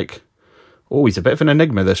kind of like, oh, he's a bit of an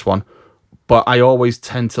enigma, this one. But I always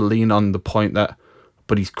tend to lean on the point that,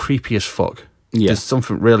 but he's creepy as fuck. Yeah. There's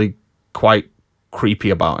something really quite creepy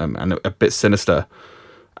about him and a bit sinister.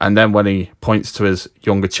 And then when he points to his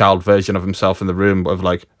younger child version of himself in the room of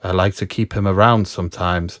like, I like to keep him around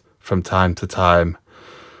sometimes, from time to time.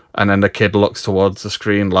 And then the kid looks towards the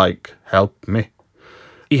screen like, help me.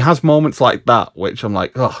 He has moments like that, which I'm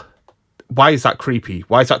like, oh, why is that creepy?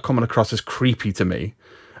 Why is that coming across as creepy to me?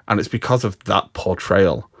 And it's because of that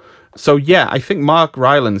portrayal. So yeah, I think Mark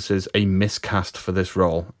Rylance is a miscast for this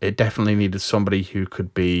role. It definitely needed somebody who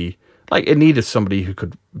could be, like, it needed somebody who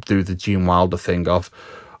could do the Gene Wilder thing of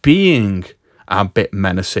being a bit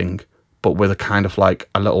menacing, but with a kind of like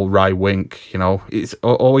a little wry wink, you know? It's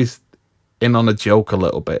always in on a joke a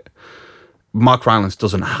little bit. Mark Rylance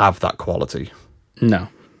doesn't have that quality. No.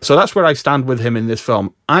 So that's where I stand with him in this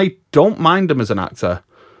film. I don't mind him as an actor,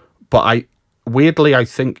 but I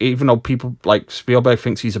think, even though people like Spielberg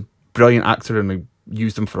thinks he's a brilliant actor and he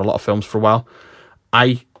used him for a lot of films for a while,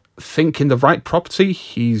 I think in the right property,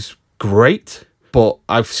 he's great, but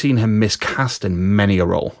I've seen him miscast in many a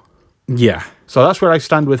role. Yeah. So that's where I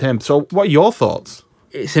stand with him. So what are your thoughts?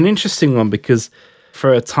 It's an interesting one because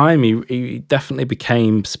for a time, he definitely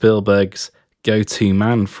became Spielberg's go-to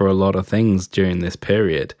man for a lot of things during this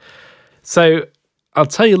period. So I'll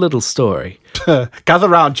tell you a little story. Gather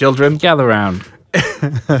round, children. Gather round.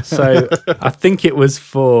 So I think it was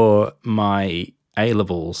for my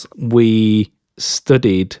A-levels. We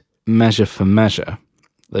studied Measure for Measure,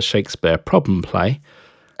 the Shakespeare problem play.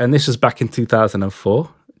 And this was back in 2004,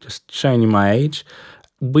 just showing you my age.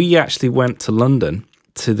 We actually went to London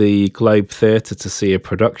to the Globe Theatre to see a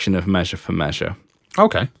production of Measure for Measure.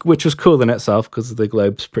 Okay. Which was cool in itself because the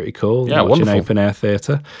Globe's pretty cool. Yeah, watching wonderful. open air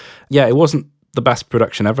theatre. Yeah, it wasn't the best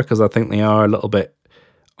production ever because I think they are a little bit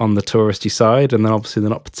on the touristy side, and then obviously they're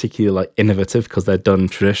not particularly like innovative because they're done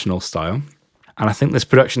traditional style. And I think this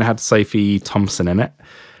production had Sophie Thompson in it.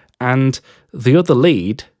 And the other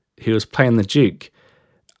lead, who was playing the Duke,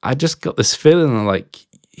 I just got this feeling like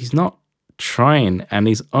he's not trying and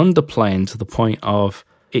he's underplaying to the point of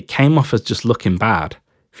it came off as just looking bad,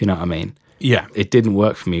 if you know what I mean. Yeah. It didn't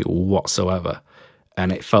work for me whatsoever.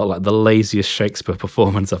 And it felt like the laziest Shakespeare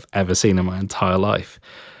performance I've ever seen in my entire life.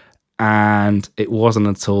 And it wasn't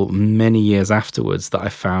until many years afterwards that I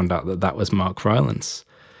found out that that was Mark Rylance.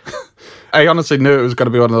 I honestly knew it was going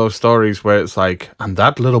to be one of those stories where it's like, and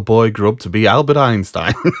that little boy grew up to be Albert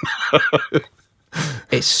Einstein.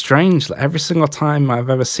 It's strange. Like, every single time I've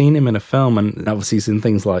ever seen him in a film, and obviously he's in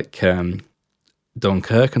things like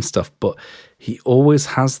Dunkirk and stuff, but he always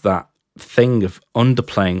has that thing of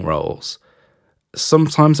underplaying roles.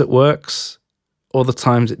 Sometimes it works, other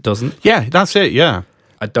times it doesn't. Yeah, that's it, yeah.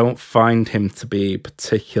 I don't find him to be a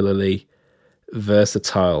particularly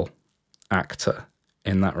versatile actor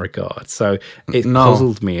in that regard. So it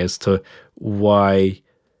puzzled me as to why.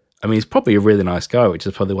 I mean, he's probably a really nice guy, which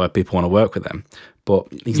is probably why people want to work with him. But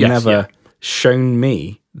he's never shown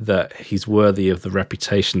me that he's worthy of the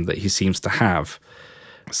reputation that he seems to have.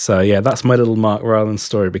 So yeah, that's my little Mark Rylance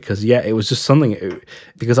story, because yeah, it was just something,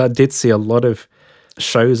 because I did see a lot of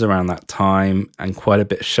shows around that time and quite a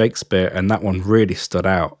bit of Shakespeare, and that one really stood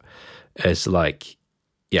out as like,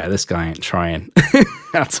 yeah, this guy ain't trying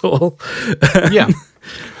at all. Yeah.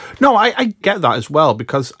 No, I get that as well,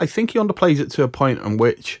 because I think he underplays it to a point in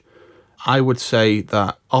which I would say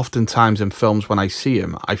that oftentimes in films when I see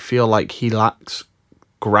him, I feel like he lacks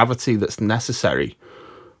gravity that's necessary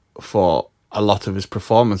for a lot of his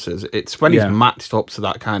performances. It's when he's matched up to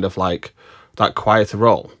that kind of like that quieter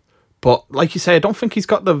role. But like you say, I don't think he's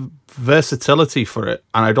got the versatility for it,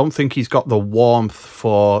 and I don't think he's got the warmth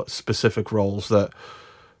for specific roles that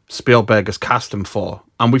Spielberg has cast him for.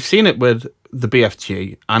 And we've seen it with the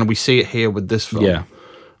BFG, and we see it here with this film,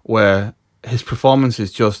 where his performance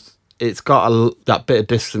is just, it's got that bit of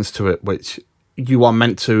distance to it, which you are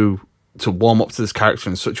meant to warm up to this character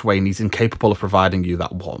in such a way, and he's incapable of providing you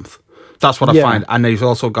that warmth. That's what I find. And he's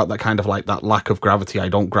also got that kind of like that lack of gravity. I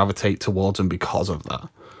don't gravitate towards him because of that.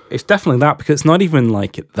 It's definitely that, because it's not even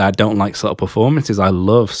like that I don't like subtle performances. I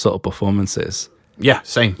love subtle performances. Yeah,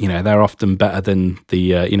 same. You know, they're often better than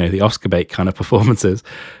the the Oscar bait kind of performances.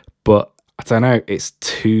 But I don't know, it's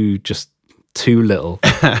too little.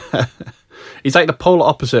 He's like the polar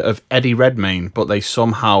opposite of Eddie Redmayne, but they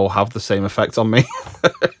somehow have the same effect on me.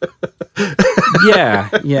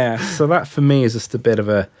 Yeah. So that for me is just a bit of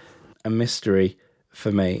a mystery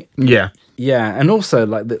for me. Yeah. Yeah, and also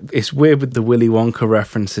like it's weird with the Willy Wonka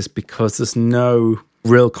references, because there's no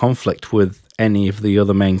real conflict with any of the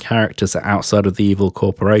other main characters outside of the evil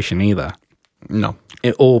corporation either. No.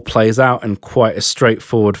 It all plays out in quite a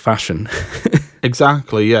straightforward fashion.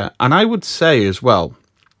 Exactly, yeah. And I would say as well,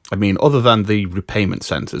 I mean, other than the repayment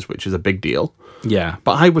centres, which is a big deal. Yeah.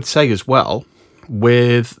 But I would say as well,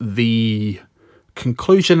 with the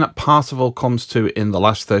conclusion that Parsifal comes to in the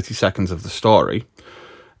last 30 seconds of the story,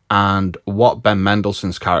 and what Ben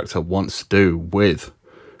Mendelsohn's character wants to do with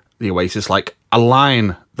the Oasis, like a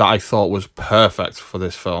line that I thought was perfect for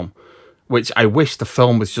this film, which I wish the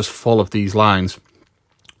film was just full of these lines,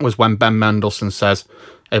 was when Ben Mendelsohn says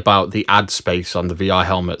about the ad space on the VR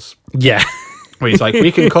helmets. Yeah. Where he's like,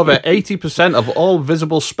 we can cover 80% of all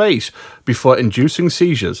visible space before inducing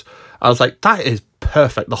seizures. I was like, that is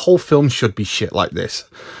perfect. The whole film should be shit like this,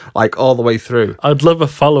 like all the way through. I'd love a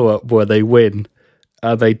follow-up where they win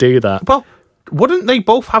and they do that. Well, wouldn't they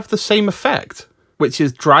both have the same effect, which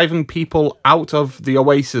is driving people out of the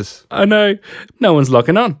Oasis? I know. No one's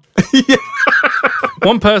logging on.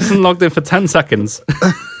 One person logged in for 10 seconds.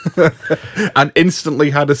 And instantly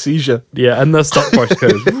had a seizure. Yeah, and the stopwatch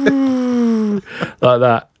goes like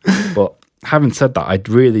that. But having said that, I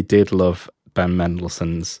really did love Ben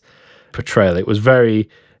Mendelsohn's portrayal. It was very,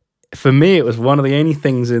 for me, it was one of the only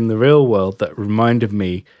things in the real world that reminded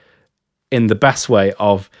me in the best way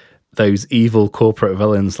of those evil corporate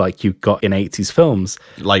villains like you got in 80s films.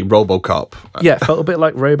 Like RoboCop. Yeah, it felt a bit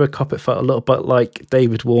like RoboCop. It felt a little bit like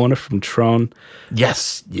David Warner from Tron.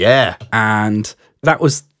 Yes, yeah. And that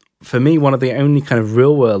was, for me, one of the only kind of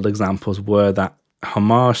real world examples where that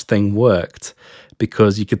homage thing worked,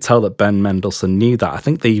 because you could tell that Ben Mendelsohn knew that. I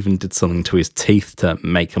think they even did something to his teeth to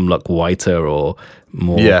make him look whiter or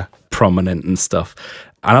more prominent and stuff.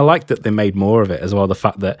 And I liked that they made more of it as well. The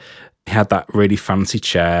fact that he had that really fancy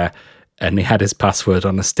chair and he had his password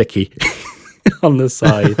on a sticky on the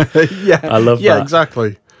side. Yeah, I love that. Yeah,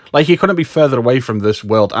 exactly. Like, he couldn't be further away from this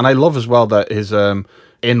world. And I love as well that his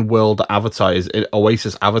in-world avatar, his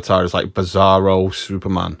Oasis avatar, is like Bizarro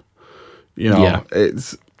Superman. You know,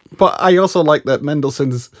 it's... But I also like that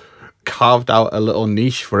Mendelsohn's carved out a little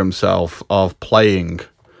niche for himself of playing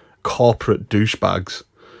corporate douchebags.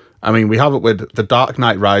 I mean, we have it with The Dark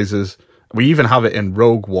Knight Rises. We even have it in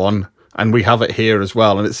Rogue One, and we have it here as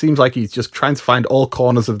well. And it seems like he's just trying to find all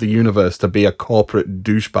corners of the universe to be a corporate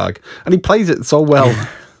douchebag. And he plays it so well.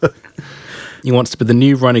 He wants to be the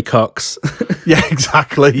new Ronnie Cox. Yeah,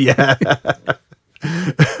 exactly, yeah.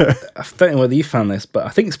 I don't know whether you found this, but I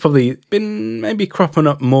think it's probably been maybe cropping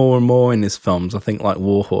up more and more in his films. I think like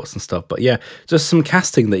Warhorse and stuff. But yeah, just some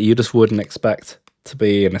casting that you just wouldn't expect to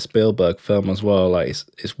be in a Spielberg film as well. Like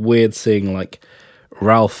it's weird seeing like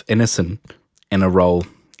Ralph Ineson in a role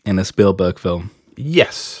in a Spielberg film.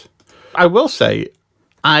 Yes. I will say,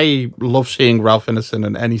 I love seeing Ralph Ineson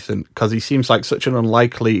in anything, because he seems like such an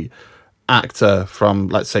unlikely actor from,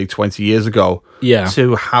 let's say, 20 years ago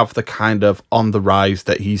to have the kind of on the rise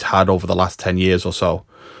that he's had over the last 10 years or so,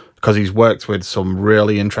 because he's worked with some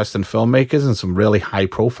really interesting filmmakers and some really high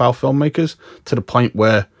profile filmmakers, to the point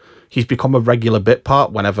where he's become a regular bit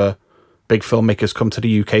part whenever big filmmakers come to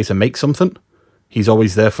the UK to make something. He's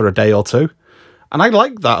always there for a day or two. And I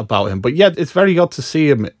like that about him. But yeah, it's very odd to see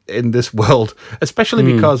him in this world, especially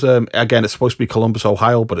because, again, it's supposed to be Columbus,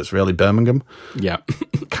 Ohio, but it's really Birmingham. Yeah.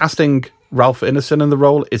 Casting Ralph Ineson in the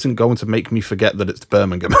role isn't going to make me forget that it's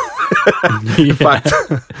Birmingham. In fact,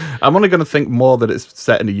 I'm only going to think more that it's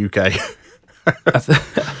set in the UK.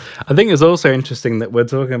 I think it's also interesting that we're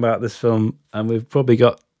talking about this film and we've probably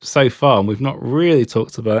got so far and we've not really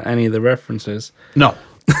talked about any of the references. No.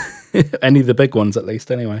 Any of the big ones, at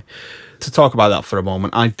least, anyway. To talk about that for a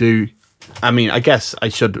moment, I guess I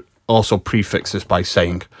should also prefix this by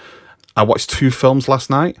saying I watched 2 films last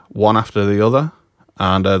night, one after the other.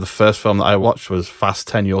 And the first film that I watched was Fast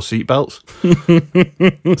 10, Your Seatbelts.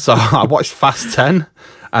 So I watched Fast 10,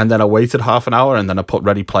 and then I waited half an hour, and then I put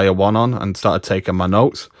Ready Player One on and started taking my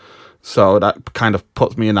notes. So that kind of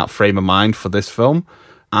puts me in that frame of mind for this film.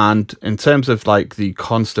 And in terms of like the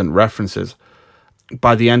constant references,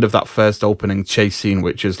 by the end of that first opening chase scene,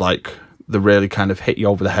 which is like the really kind of hit you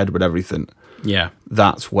over the head with everything,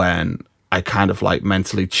 that's when I kind of like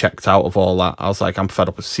mentally checked out of all that. I was like, I'm fed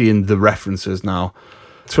up of seeing the references now,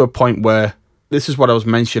 to a point where this is what I was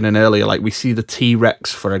mentioning earlier. Like we see the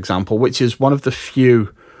T-Rex, for example, which is one of the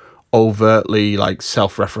few overtly like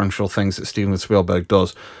self-referential things that Steven Spielberg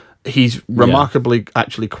does. He's remarkably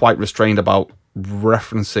actually quite restrained about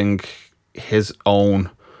referencing his own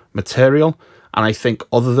material. And I think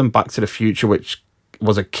other than Back to the Future, which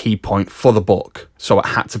was a key point for the book, so it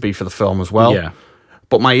had to be for the film as well. Yeah.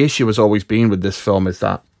 But my issue has always been with this film is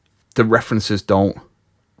that the references don't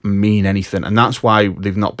mean anything. And that's why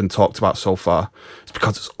they've not been talked about so far. It's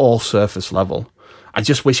because it's all surface level. I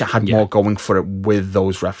just wish I had more going for it with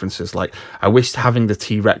those references. Like, I wished having the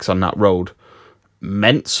T-Rex on that road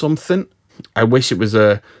meant something. I wish it was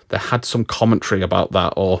there had some commentary about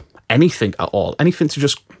that or anything at all. Anything to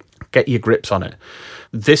just get your grips on it.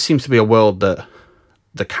 This seems to be a world that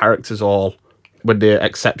the characters all, with the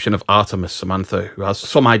exception of Artemis Samantha, who has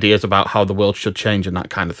some ideas about how the world should change and that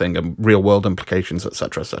kind of thing, and real world implications,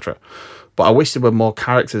 etc., etc. But I wish there were more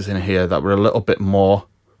characters in here that were a little bit more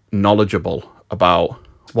knowledgeable about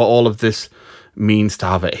what all of this means to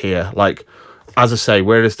have it here. Like, as I say,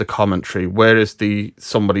 where is the commentary? Where is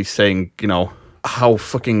somebody saying, you know, how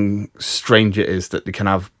fucking strange it is that they can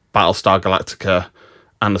have Battlestar Galactica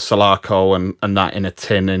and the Sulaco and that in a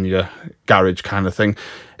tin in your garage kind of thing.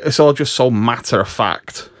 It's all just so matter of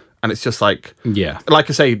fact. And it's just like, like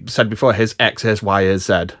I said before, here's X, here's Y, here's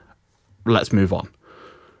Z. Let's move on.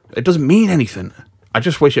 It doesn't mean anything. I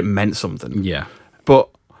just wish it meant something. Yeah. But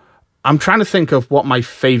I'm trying to think of what my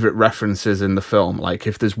favourite reference is in the film. Like,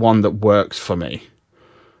 if there's one that works for me.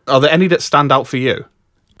 Are there any that stand out for you?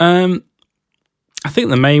 I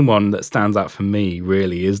think the main one that stands out for me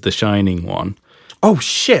really is the Shining one. Oh,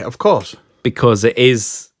 shit, of course. Because it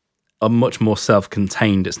is a much more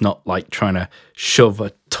self-contained. It's not like trying to shove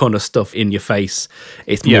a ton of stuff in your face.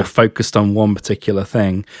 It's more focused on one particular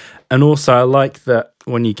thing. And also, I like that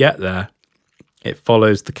when you get there, it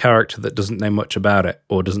follows the character that doesn't know much about it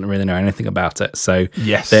or doesn't really know anything about it. So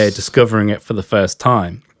they're discovering it for the first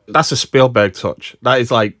time. That's a Spielberg touch. That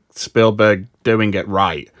is like Spielberg doing it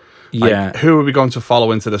right. Like, who are we going to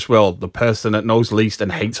follow into this world? The person that knows least and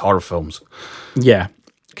hates horror films. Yeah.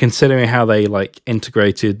 Considering how they like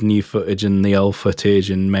integrated new footage and the old footage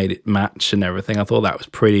and made it match and everything, I thought that was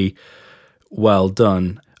pretty well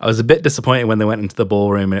done. I was a bit disappointed when they went into the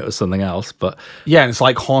ballroom and it was something else, but yeah, and it's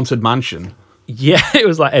like Haunted Mansion. Yeah, it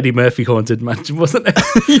was like Eddie Murphy Haunted Mansion, wasn't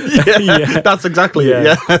it? yeah, that's exactly it.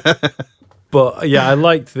 Yeah. But yeah, I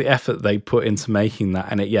liked the effort they put into making that,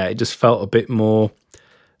 and it just felt a bit more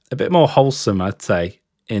wholesome, I'd say,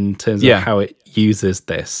 in terms of how it uses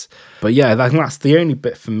this. But yeah, I think that's the only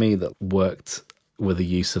bit for me that worked with the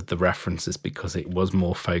use of the references, because it was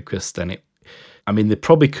more focused, and they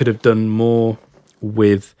probably could have done more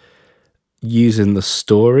with using the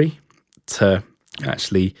story to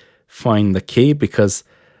actually find the key, because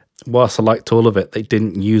whilst I liked all of it, they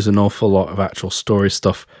didn't use an awful lot of actual story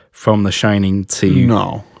stuff from The Shining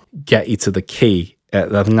to get you to the key.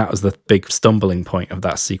 I think that was the big stumbling point of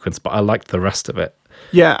that sequence, but I liked the rest of it.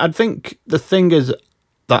 Yeah, I think the thing is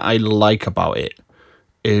that I like about it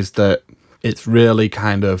is that it's really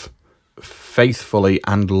kind of faithfully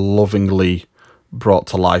and lovingly brought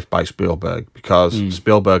to life by Spielberg, because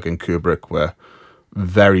Spielberg and Kubrick were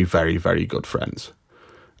very, very, very good friends.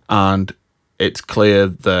 And it's clear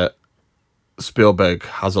that Spielberg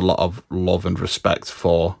has a lot of love and respect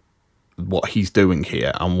for what he's doing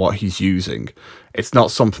here and what he's using. It's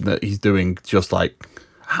not something that he's doing just like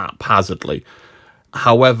haphazardly.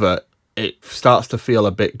 However, it starts to feel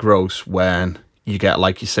a bit gross when you get,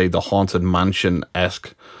 like you say, the Haunted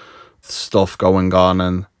Mansion-esque stuff going on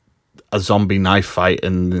and a zombie knife fight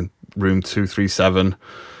in room 237,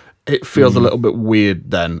 it feels a little bit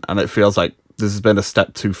weird then, and it feels like this has been a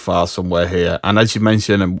step too far somewhere here. And as you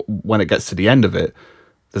mentioned, and when it gets to the end of it,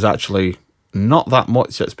 there's actually not that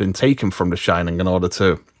much that's been taken from The Shining in order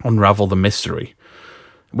to unravel the mystery,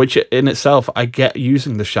 which in itself, I get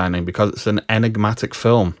using The Shining because it's an enigmatic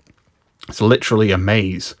film. It's literally a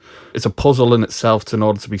maze. It's a puzzle in itself in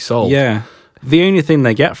order to be solved. Yeah. The only thing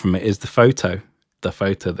they get from it is the photo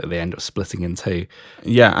that they end up splitting in two.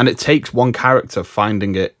 Yeah, and it takes one character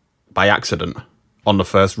finding it by accident on the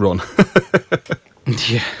first run.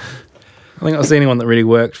 Yeah. I think that was the only one that really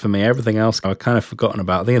worked for me. Everything else I've kind of forgotten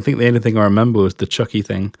about. I think the only thing I remember was the Chucky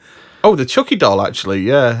thing. Oh, the Chucky doll, actually,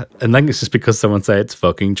 yeah. And then it's just because someone said it's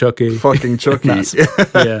fucking Chucky. Fucking Chucky.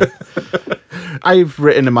 Yeah. I've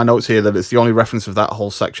written in my notes here that it's the only reference of that whole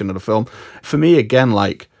section of the film. For me, again,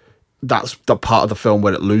 like, that's the part of the film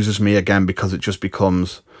where it loses me again because it just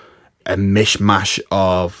becomes a mishmash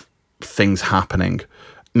of things happening.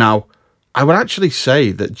 Now, I would actually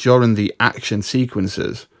say that during the action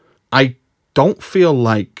sequences, I don't feel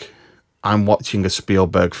like I'm watching a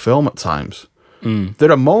Spielberg film at times.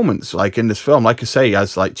 There are moments, like in this film, like I say,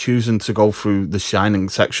 as like choosing to go through the Shining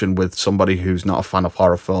section with somebody who's not a fan of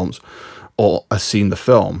horror films or has seen the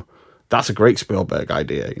film. That's a great Spielberg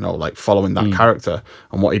idea, you know, like following that character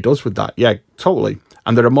and what he does with that. Yeah, totally.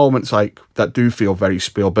 And there are moments like that do feel very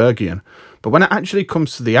Spielbergian. But when it actually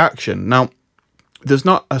comes to the action, now, there's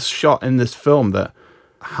not a shot in this film that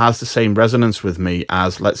has the same resonance with me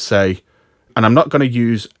as, let's say, and I'm not going to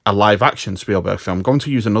use a live action Spielberg film. I'm going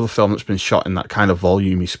to use another film that's been shot in that kind of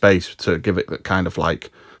volumey space to give it that kind of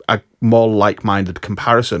like a more like-minded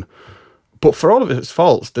comparison. But for all of its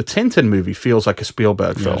faults, the Tintin movie feels like a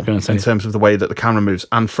Spielberg film in terms of the way that the camera moves.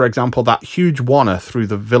 And for example, that huge wanna through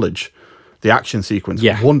the village, the action sequence,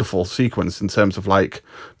 wonderful sequence in terms of like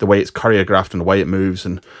the way it's choreographed and the way it moves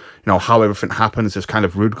and, you know, how everything happens, this kind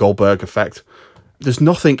of Rube Goldberg effect. There's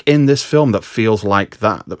nothing in this film that feels like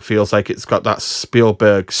that feels like it's got that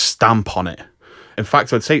Spielberg stamp on it. In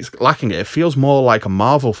fact, I'd say it's lacking it. It feels more like a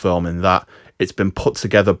Marvel film in that it's been put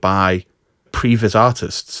together by previs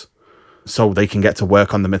artists so they can get to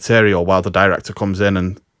work on the material while the director comes in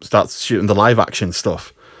and starts shooting the live action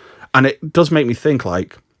stuff. And it does make me think,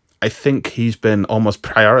 like, I think he's been almost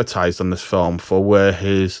prioritized on this film for where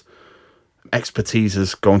his expertise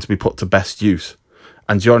is going to be put to best use.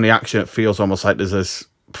 And during the action, it feels almost like there's this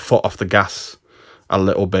foot off the gas a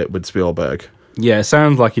little bit with Spielberg. Yeah, it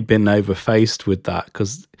sounds like he'd been overfaced with that,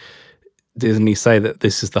 because didn't he say that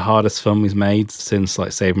this is the hardest film he's made since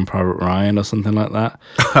like Saving Private Ryan or something like that?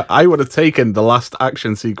 I would have taken the last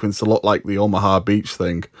action sequence to look like the Omaha Beach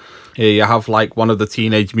thing. Here you have like one of the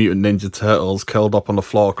Teenage Mutant Ninja Turtles curled up on the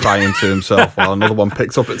floor crying to himself while another one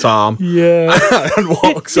picks up its arm and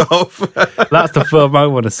walks off. That's the film I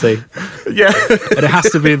want to see. Yeah. And it has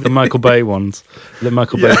to be the Michael Bay ones. The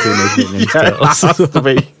Michael Bay Teenage Mutant Ninja Turtles. It has to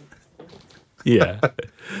be. Yeah.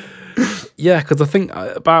 Yeah, because I think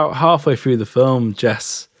about halfway through the film,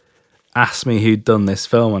 Jess asked me who'd done this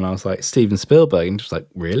film, and I was like, Steven Spielberg. And she was like,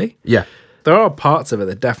 really? Yeah. There are parts of it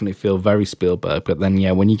that definitely feel very Spielberg, but then,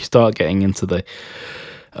 yeah, when you start getting into the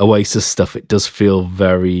Oasis stuff, it does feel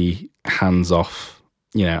very hands-off.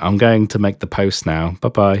 You know, I'm going to make the post now.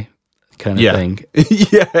 Bye-bye. Kind of thing.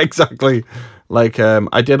 Yeah, exactly. Like,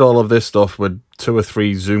 I did all of this stuff with 2 or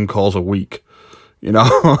 3 Zoom calls a week. You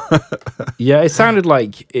know? Yeah, it sounded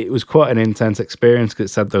like it was quite an intense experience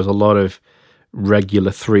because it said there was a lot of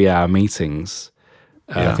regular 3-hour meetings.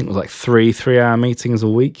 I think it was like 3-hour meetings a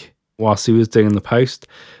week whilst he was doing the post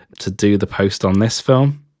to do the post on this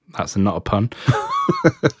film. That's not a pun.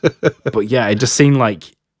 But yeah, it just seemed like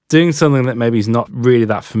doing something that maybe he's not really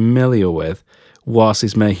that familiar with whilst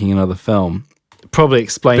he's making another film probably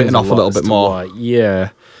explains Bitten off a little bit more. Why. Yeah.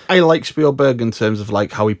 I like Spielberg in terms of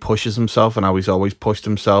like how he pushes himself and how he's always pushed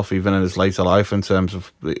himself even in his later life in terms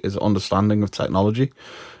of his understanding of technology.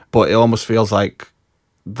 But it almost feels like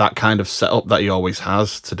that kind of setup that he always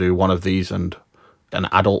has to do one of these and an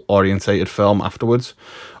adult orientated film afterwards,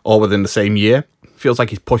 or within the same year, feels like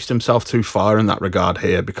he's pushed himself too far in that regard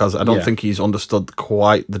here, because I don't think he's understood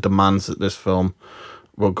quite the demands that this film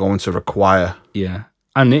will going to require. Yeah.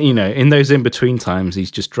 And, you know, in those in-between times,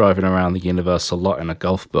 he's just driving around the universe a lot in a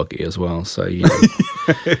golf buggy as well. So, you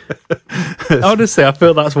know. Honestly, I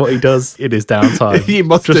feel that's what he does in his downtime. He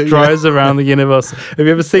must just drives around the universe. Have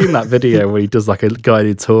you ever seen that video where he does like a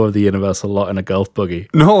guided tour of the universe a lot in a golf buggy?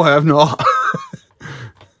 No, I have not.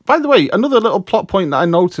 By the way, another little plot point that I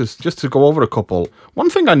noticed, just to go over a couple. One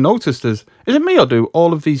thing I noticed is it me or do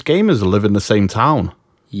all of these gamers live in the same town?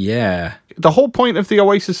 Yeah. The whole point of the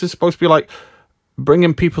Oasis is supposed to be like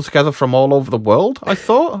bringing people together from all over the world, I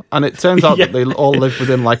thought. And it turns out that they all live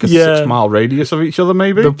within like a 6-mile radius of each other,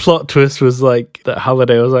 maybe. The plot twist was like that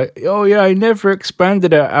Halliday was like, oh yeah, I never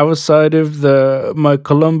expanded it outside of my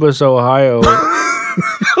Columbus, Ohio.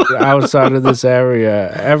 Outside of this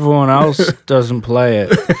area. Everyone else doesn't play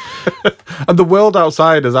it. And the world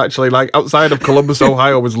outside is actually like outside of Columbus,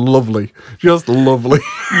 Ohio was lovely. Just lovely.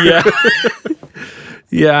 Yeah.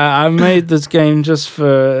 Yeah, I made this game just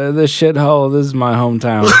for the shithole. This is my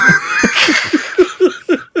hometown.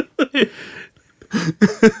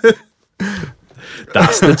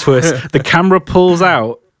 That's the twist. The camera pulls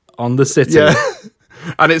out on the city. Yeah.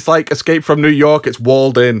 And it's like Escape from New York. It's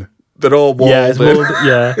walled in. They're all walled in.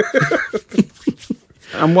 Yeah.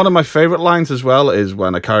 And one of my favourite lines as well is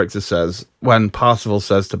when when Parsifal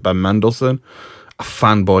says to Ben Mendelsohn, a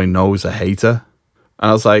fanboy knows a hater. And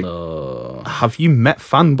I was like, have you met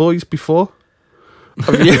fanboys before?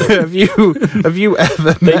 Have you ever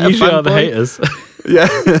met They usually a fanboy? are the haters.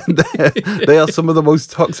 Yeah, they are some of the most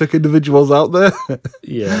toxic individuals out there.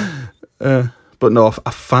 Yeah. But no, a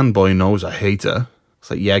fanboy knows a hater. It's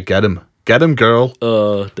like, yeah, get him, girl.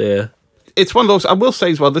 Oh dear. It's one of those. I will say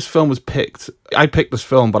as well, this film was picked. I picked this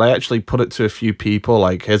film, but I actually put it to a few people.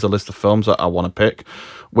 Like, here's a list of films that I want to pick.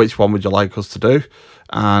 Which one would you like us to do?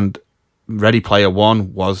 And Ready Player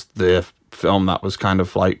One was the film that was kind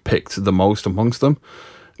of like picked the most amongst them.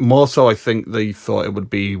 More so, I think they thought it would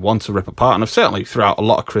be one to rip apart, and I've certainly threw out a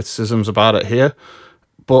lot of criticisms about it here,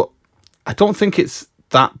 but I don't think it's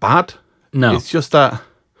that bad. No. It's just that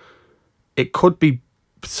it could be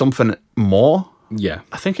something more. Yeah.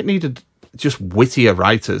 I think it needed just wittier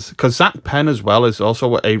writers, because Zach Penn as well is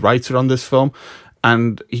also a writer on this film,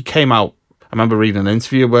 and he came out, I remember reading an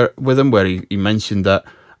interview with him where he mentioned that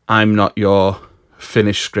I'm not your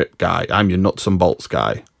finished script guy, I'm your nuts and bolts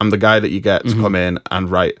guy. I'm the guy that you get to come in and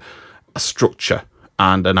write a structure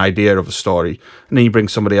and an idea of a story, and then you bring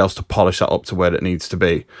somebody else to polish that up to where it needs to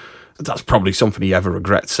be. That's probably something he ever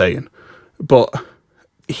regrets saying. But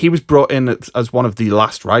he was brought in as one of the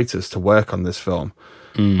last writers to work on this film,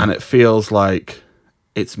 and it feels like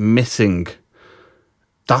it's missing.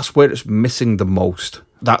 That's where it's missing the most.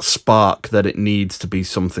 That spark that it needs to be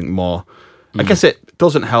something more. I guess it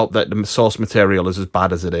doesn't help that the source material is as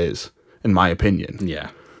bad as it is, in my opinion. Yeah.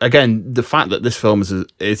 Again, the fact that this film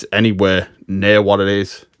is anywhere near what it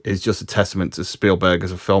is just a testament to Spielberg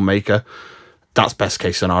as a filmmaker. That's best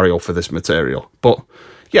case scenario for this material. But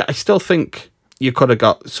yeah, I still think you could have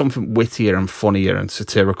got something wittier and funnier and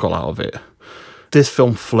satirical out of it. This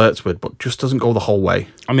film flirts with, but just doesn't go the whole way.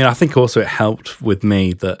 I mean, I think also it helped with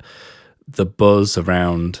me that the buzz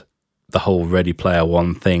around the whole Ready Player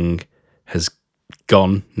One thing has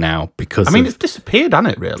gone now because it's disappeared,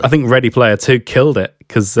 hasn't it, really? I think Ready Player 2 killed it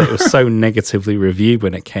because it was so negatively reviewed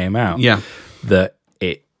when it came out. Yeah. That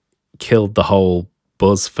it killed the whole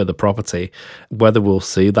buzz for the property. Whether we'll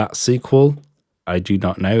see that sequel, I do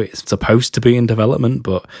not know. It's supposed to be in development,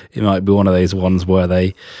 but it might be one of those ones where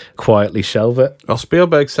they quietly shelve it. Well,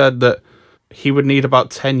 Spielberg said that he would need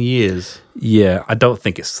about 10 years. Yeah, I don't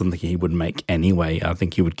think it's something he would make anyway. I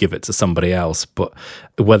think he would give it to somebody else, but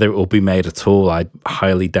whether it will be made at all, I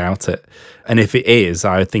highly doubt it. And if it is,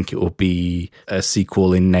 I think it will be a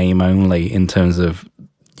sequel in name only in terms of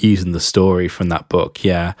using the story from that book,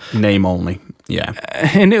 yeah. Name only, yeah.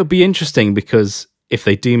 And it'll be interesting because if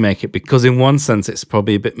they do make it, because in one sense it's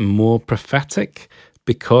probably a bit more prophetic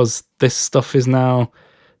because this stuff is now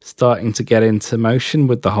starting to get into motion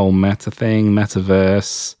with the whole meta thing,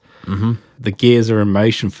 metaverse. Mm-hmm. The gears are in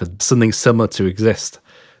motion for something similar to exist.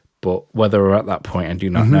 But whether we're at that point, I do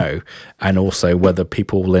not know. And also whether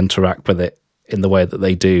people will interact with it in the way that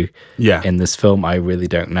they do in this film, I really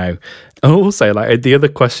don't know. And also, like, the other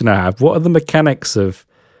question I have, what are the mechanics of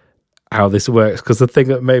how this works? Because the thing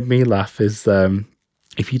that made me laugh is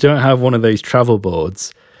if you don't have one of those travel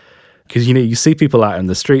boards, because, you know, you see people out in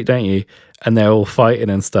the street, don't you? And they're all fighting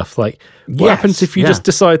and stuff. Like, what happens if you just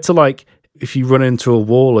decide to, like, if you run into a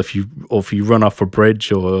wall, if you run off a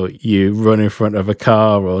bridge, or you run in front of a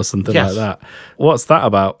car or something like that? What's that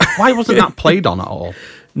about? Why wasn't that played on at all?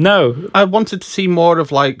 No. I wanted to see more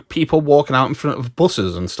of, like, people walking out in front of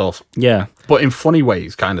buses and stuff. Yeah. But in funny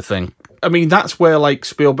ways, kind of thing. I mean, that's where, like,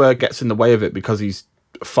 Spielberg gets in the way of it because he's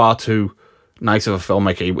far too nice of a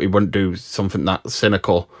filmmaker. He wouldn't do something that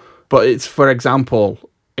cynical. But it's, for example,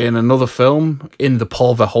 in another film, in the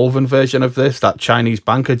Paul Verhoeven version of this, that Chinese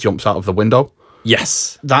banker jumps out of the window.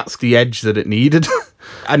 Yes. That's the edge that it needed.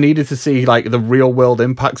 I needed to see, like, the real world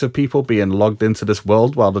impacts of people being logged into this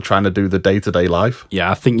world while they're trying to do the day-to-day life. Yeah,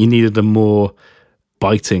 I think you needed a more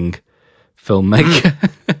biting filmmaker.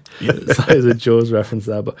 So there's a Jaws reference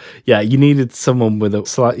there. But yeah, you needed someone with a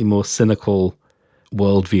slightly more cynical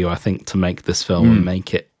worldview, I think, to make this film and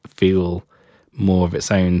make it feel more of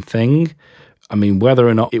its own thing. I mean, whether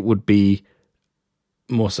or not it would be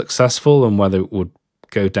more successful and whether it would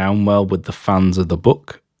go down well with the fans of the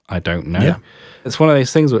book, I don't know. Yeah. It's one of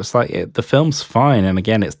those things where it's like, the film's fine. And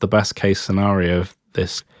again, it's the best case scenario of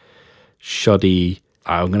this shoddy,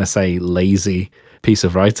 I'm going to say lazy piece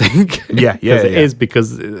of writing. Yeah. It is,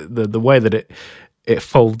 because the way that it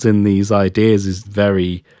folds in these ideas is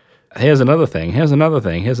very, here's another thing,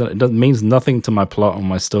 it means nothing to my plot or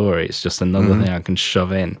my story. It's just another thing I can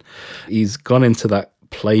shove in. He's gone into that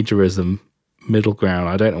plagiarism middle ground.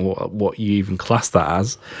 I don't know what you even class that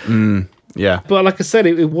as. Yeah. But like I said,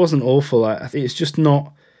 it wasn't awful. I think it's just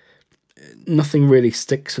nothing really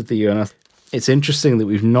sticks with you. And it's interesting that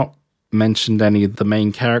we've not mentioned any of the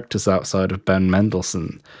main characters outside of Ben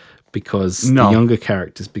Mendelsohn, because the younger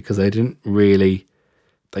characters, because they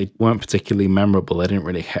weren't particularly memorable. They didn't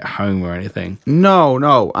really hit home or anything.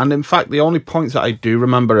 No. And in fact, the only points that I do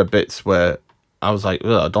remember are bits where I was like,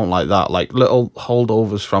 I don't like that. Like little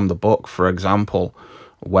holdovers from the book, for example,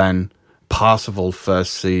 when Parsifal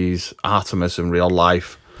first sees Artemis in real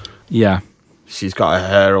life. Yeah. She's got her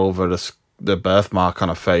hair over the birthmark on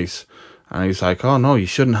her face. And he's like, oh, no, you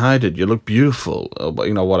shouldn't hide it. You look beautiful. But,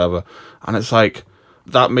 whatever. And it's like,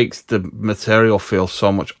 that makes the material feel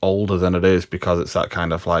so much older than it is, because it's that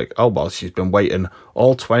kind of like, oh, well, she's been waiting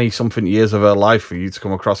all 20-something years of her life for you to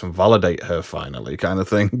come across and validate her finally, kind of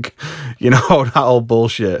thing. That old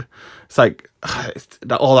bullshit. It's like,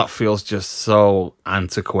 all that feels just so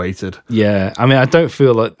antiquated. Yeah, I mean, I don't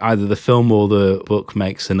feel like either the film or the book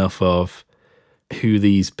makes enough of who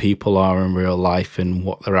these people are in real life and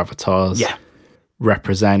what their avatars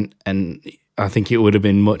represent. And I think it would have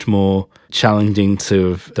been much more challenging to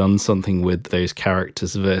have done something with those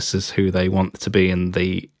characters versus who they want to be in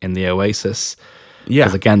the Oasis. Yeah.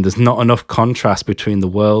 Because again, there's not enough contrast between the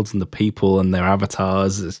worlds and the people and their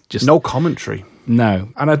avatars. It's just no commentary. No.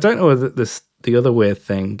 And I don't know whether the other weird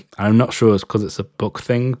thing, I'm not sure it's because it's a book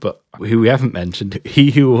thing, but who we haven't mentioned,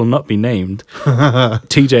 he who will not be named,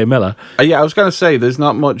 TJ Miller. Yeah, I was going to say, there's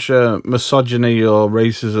not much misogyny or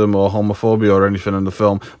racism or homophobia or anything in the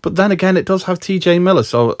film. But then again, it does have TJ Miller,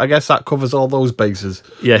 so I guess that covers all those bases.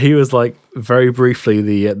 Yeah, he was like, very briefly,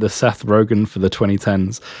 the Seth Rogen for the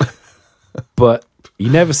 2010s. But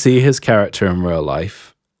you never see his character in real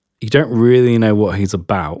life. You don't really know what he's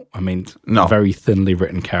about. I mean, very thinly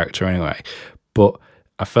written character anyway. But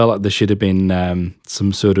I felt like there should have been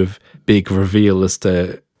some sort of big reveal as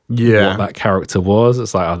to what that character was.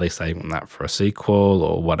 It's like, are they saving that for a sequel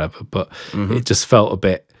or whatever? But it just felt a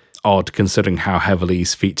bit odd, considering how heavily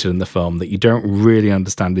he's featured in the film, that you don't really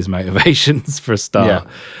understand his motivations for a start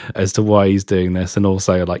as to why he's doing this, and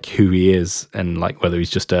also like who he is, and like whether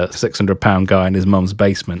he's just a 600-pound guy in his mum's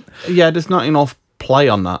basement. Yeah, there's not enough play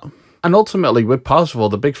on that. And ultimately, with Parsifal,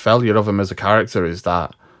 the big failure of him as a character is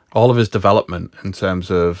that all of his development in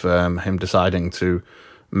terms of him deciding to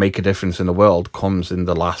make a difference in the world comes in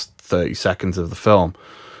the last 30 seconds of the film.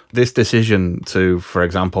 This decision to, for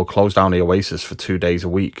example, close down the Oasis for 2 days a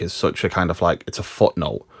week is such a kind of like, it's a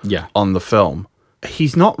footnote on the film.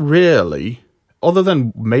 He's not really, other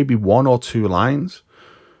than maybe 1 or 2 lines,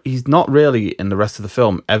 he's not really in the rest of the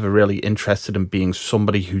film ever really interested in being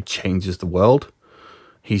somebody who changes the world.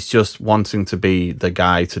 He's just wanting to be the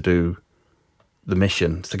guy to do the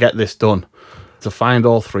mission, to get this done, to find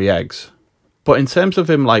all 3 eggs. But in terms of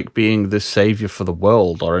him like being this savior for the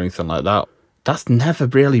world or anything like that, that's never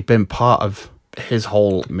really been part of his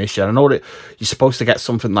whole mission. I know that you're supposed to get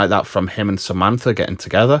something like that from him and Samantha getting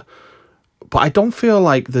together, but I don't feel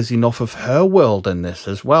like there's enough of her world in this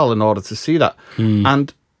as well in order to see that.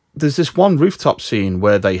 And there's this one rooftop scene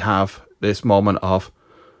where they have this moment of,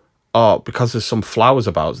 because there's some flowers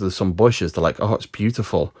about, there's some bushes, they're like, oh, it's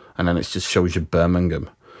beautiful. And then it just shows you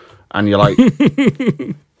Birmingham. And you're like,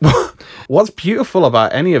 what's beautiful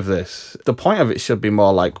about any of this? The point of it should be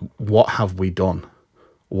more like, what have we done?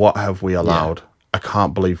 What have we allowed? Yeah. I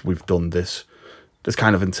can't believe we've done this. This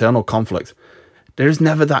kind of internal conflict. There is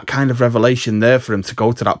never that kind of revelation there for him to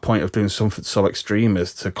go to that point of doing something so extreme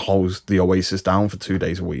as to close the Oasis down for 2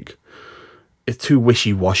 days a week. It's too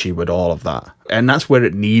wishy-washy with all of that. And that's where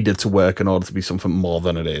it needed to work in order to be something more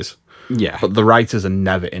than it is. Yeah. But the writers are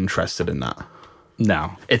never interested in that.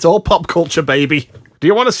 No. It's all pop culture, baby. Do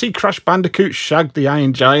you want to see Crash Bandicoot shag the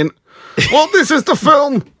Iron Giant? Well, this is the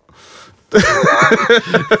film!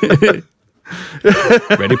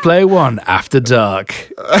 Ready Player One, After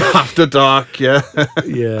Dark. After Dark, yeah.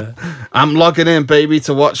 Yeah. I'm logging in, baby,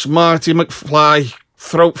 to watch Marty McFly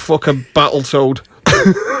throat fucker Battletoad.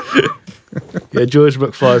 Yeah, George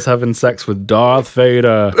McFly's having sex with Darth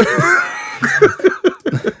Vader.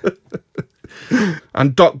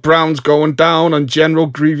 And Doc Brown's going down on General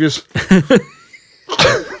Grievous.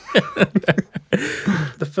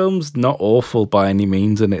 The film's not awful by any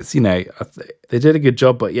means, and it's, they did a good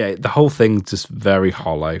job, but yeah, the whole thing's just very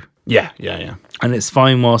hollow. Yeah. And it's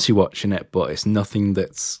fine whilst you're watching it, but it's nothing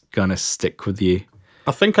that's gonna stick with you.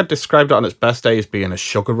 I think I described it on its best day as being a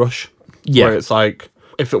sugar rush. Yeah. Where it's like,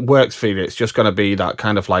 if it works for you, it's just going to be that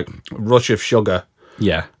kind of like rush of sugar.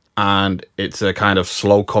 Yeah. And it's a kind of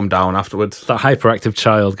slow come down afterwards. That hyperactive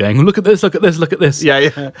child going, look at this, look at this, look at this.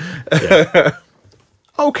 Yeah.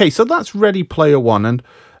 Okay, so that's Ready Player One. And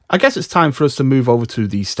I guess it's time for us to move over to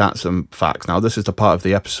the stats and facts. Now, this is the part of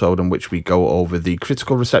the episode in which we go over the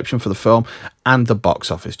critical reception for the film and the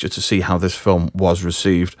box office, just to see how this film was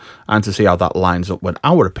received and to see how that lines up with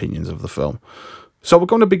our opinions of the film. So we're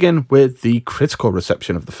going to begin with the critical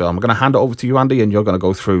reception of the film. I'm going to hand it over to you, Andy, and you're going to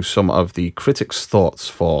go through some of the critics' thoughts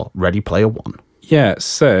for Ready Player One. Yeah,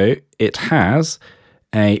 so it has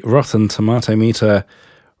a Rotten Tomato meter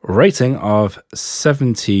rating of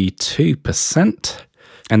 72%,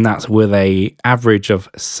 and that's with a average of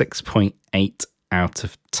 6.8 out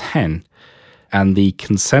of 10. And the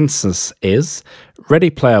consensus is Ready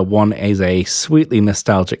Player One is a sweetly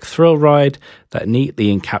nostalgic thrill ride that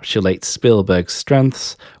neatly encapsulates Spielberg's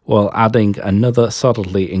strengths while adding another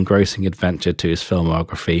solidly engrossing adventure to his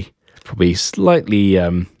filmography. Probably slightly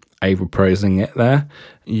overpraising it there.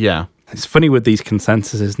 Yeah. It's funny with these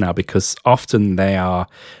consensuses now because often they are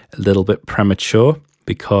a little bit premature,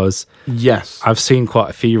 because yes, I've seen quite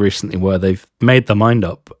a few recently where they've made their mind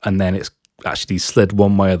up and then it's actually slid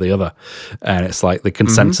one way or the other, and it's like the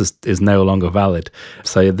consensus is no longer valid.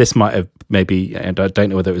 So this might have maybe, and I don't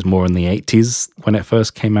know whether it was more in the 80s when it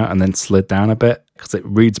first came out and then slid down a bit, because it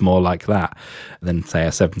reads more like that than say a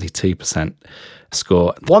 72%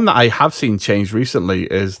 score. One that I have seen change recently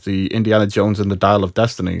is the Indiana Jones and the Dial of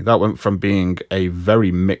Destiny. That went from being a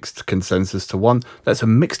very mixed consensus to one that's a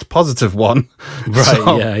mixed positive one. Right,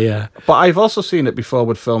 So, yeah. But I've also seen it before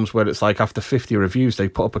with films where it's like after 50 reviews, they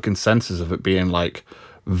put up a consensus of it being like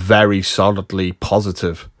very solidly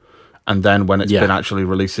positive. And then when it's been actually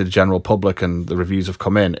released to the general public and the reviews have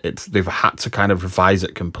come in, they've had to kind of revise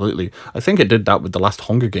it completely. I think it did that with the last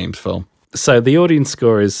Hunger Games film. So the audience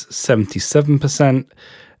score is 77%,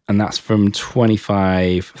 and that's from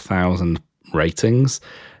 25,000 ratings.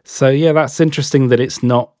 So yeah, that's interesting that it's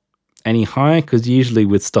not any higher, because usually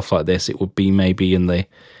with stuff like this, it would be maybe in the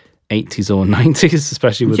 80s or 90s,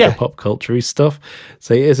 especially with the pop culture stuff.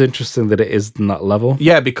 So it is interesting that it is in that level.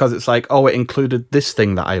 Yeah, because it's like, oh, it included this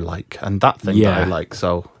thing that I like and that thing that I like.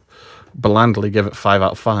 So blandly give it 5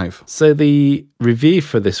 out of 5. So the review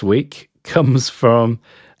for this week comes from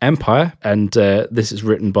Empire, and this is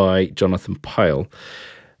written by Jonathan Pyle.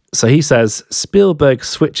 So he says, Spielberg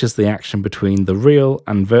switches the action between the real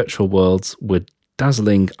and virtual worlds with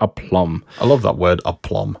dazzling aplomb. I love that word,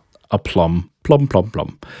 aplomb. Aplomb. Plum, plum,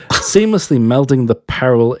 plum. Seamlessly melding the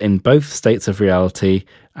peril in both states of reality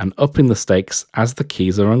and upping the stakes as the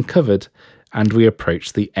keys are uncovered and we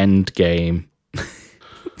approach the end game.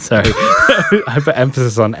 Sorry, I put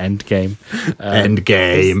emphasis on end game. End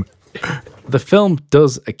game. The film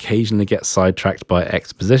does occasionally get sidetracked by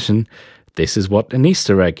exposition. This is what an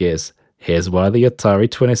Easter egg is. Here's why the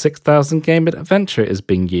Atari 26,000 game adventure is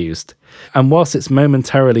being used. And whilst it's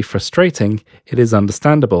momentarily frustrating, it is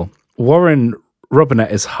understandable. Warren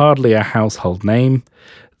Robinett is hardly a household name.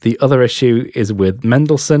 The other issue is with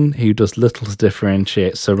Mendelsohn, who does little to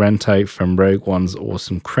differentiate Sorrento from Rogue One's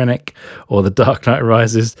awesome Krennic or The Dark Knight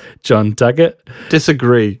Rises' John Daggett.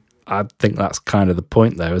 Disagree. I think that's kind of the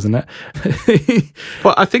point, though, isn't it?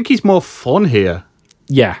 But I think he's more fun here.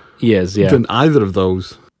 Yeah, he is, yeah. Than either of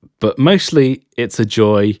those. But mostly it's a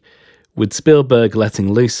joy, with Spielberg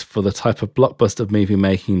letting loose for the type of blockbuster movie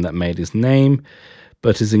making that made his name,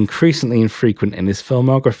 but is increasingly infrequent in his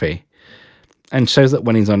filmography, and shows that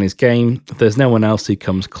when he's on his game, there's no one else who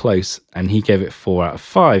comes close, and he gave it 4 out of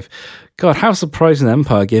 5. God, how surprising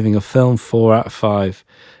Empire giving a film 4 out of 5.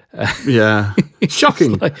 Yeah.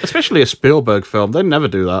 Shocking. Like, especially a Spielberg film. They never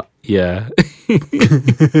do that. Yeah.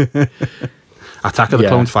 Attack of the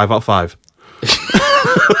Clones, 5 out of 5.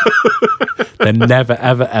 They're never,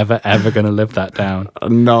 ever, ever, ever going to live that down.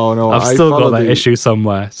 No. I've still got that issue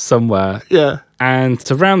somewhere. Yeah. And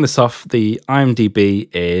to round this off, the IMDb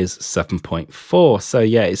is 7.4. So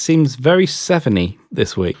yeah, it seems very 7-y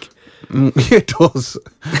this week. It does.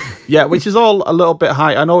 Yeah, which is all a little bit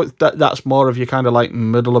high. I know that's more of your kind of like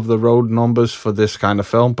middle of the road numbers for this kind of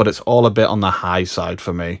film, but it's all a bit on the high side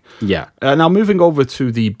for me. Yeah. Now, moving over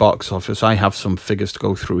to the box office, I have some figures to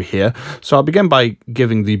go through here. So I'll begin by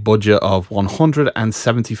giving the budget of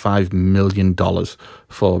 $175 million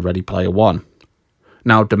for Ready Player One.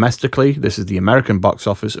 Now, domestically, this is the American box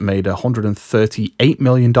office. It made $138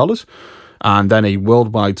 million. And then a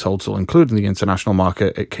worldwide total, including the international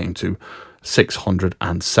market, it came to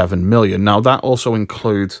 $607 million. Now, that also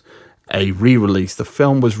includes a re-release. The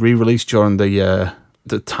film was re-released during the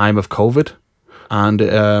time of COVID, and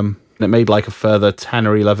it made like a further 10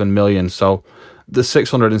 or 11 million. So the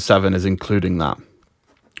 607 is including that.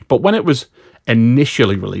 But when it was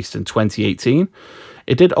initially released in 2018,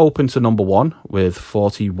 it did open to number one with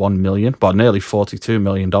 41 million, but nearly $42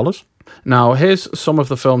 million. Now, here's some of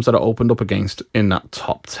the films that it opened up against in that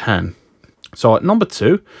top 10. So at number 2,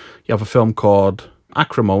 you have a film called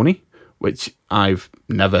Acrimony, which I've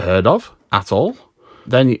never heard of at all.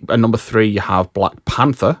 Then at number 3, you have Black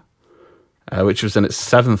Panther, which was in its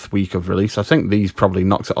 7th week of release. I think these probably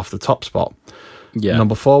knocked it off the top spot. Yeah.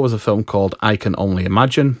 Number 4 was a film called I Can Only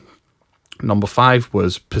Imagine. Number 5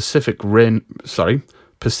 was Pacific Rim Job.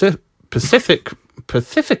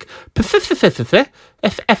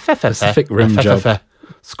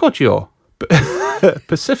 Scotcho.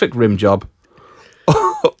 Pacific Rim Job.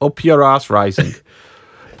 Up your ass rising.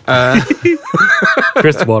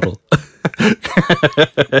 Chris Waddle.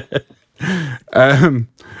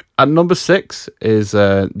 At number 6 is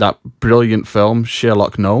that brilliant film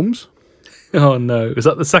Sherlock Gnomes. Oh no, is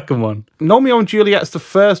that the second one? Romeo and Juliet's the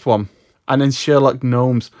first one, and then Sherlock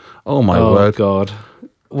Gnomes. Oh my word! God,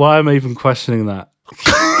 why am I even questioning that?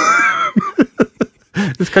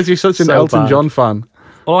 It's because you're such an Elton John fan.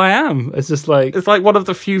 Oh, I am. It's just like it's like one of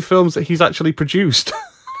the few films that he's actually produced.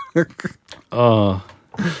 Oh.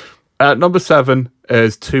 At number 7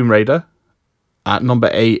 is Tomb Raider. At number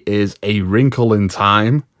 8 is A Wrinkle in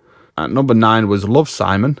Time. At number 9 was Love,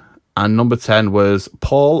 Simon. And number 10 was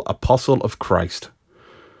Paul, Apostle of Christ.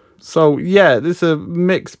 So, yeah, there's a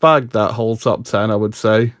mixed bag, that whole top 10, I would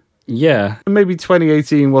say. Yeah. Maybe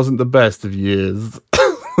 2018 wasn't the best of years.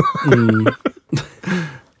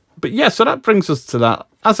 But yeah, so that brings us to that.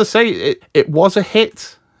 As I say, it was a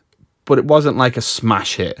hit, but it wasn't like a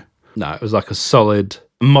smash hit. No, it was like a solid,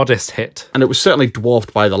 modest hit. And it was certainly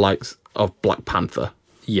dwarfed by the likes of Black Panther.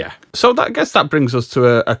 Yeah. So I guess that brings us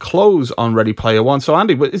to a close on Ready Player One. So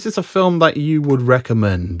Andy, is this a film that you would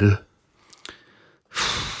recommend?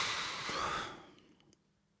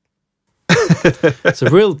 It's a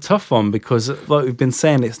real tough one because, like we've been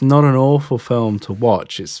saying, it's not an awful film to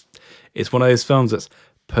watch. It's one of those films that's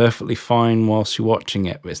perfectly fine whilst you're watching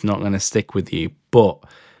it, but it's not going to stick with you. But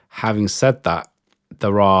having said that,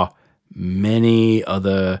 there are many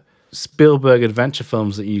other Spielberg adventure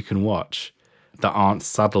films that you can watch that aren't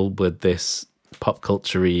saddled with this pop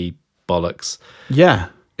culture-y bollocks. Yeah.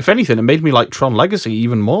 If anything, it made me like Tron Legacy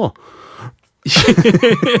even more.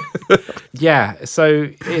 Yeah, so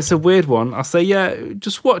it's a weird one. I'll say, yeah,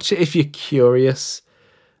 just watch it if you're curious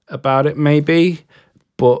about it, maybe.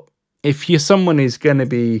 But if you're someone who's going to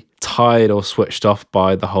be tired or switched off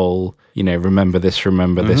by the whole, remember this,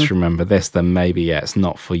 remember this, then maybe, yeah, it's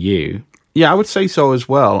not for you. Yeah, I would say so as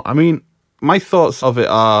well. I mean, my thoughts of it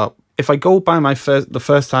are, if I go by the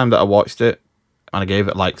first time that I watched it, and I gave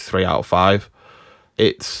it like 3 out of 5,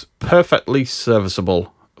 it's perfectly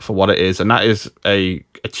serviceable for what it is, and that is a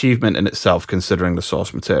achievement in itself considering the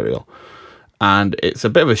source material. And it's a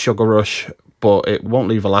bit of a sugar rush, but it won't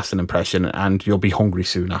leave a lasting impression, and you'll be hungry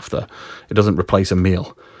soon after. It doesn't replace a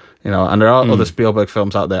meal, and there are other Spielberg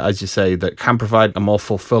films out there, as you say, that can provide a more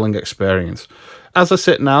fulfilling experience. As I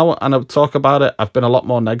sit now and I talk about it, I've been a lot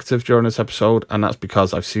more negative during this episode, and that's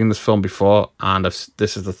because I've seen this film before, and this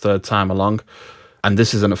is the 3rd time along, and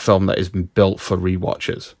this isn't a film that is built for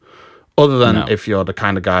rewatches. Other than if you're the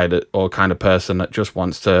kind of guy or kind of person that just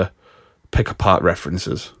wants to pick apart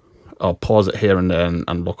references or pause it here and there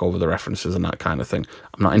and look over the references and that kind of thing.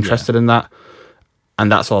 I'm not interested in that.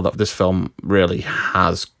 And that's all that this film really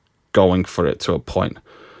has going for it to a point.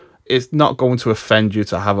 It's not going to offend you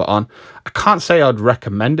to have it on. I can't say I'd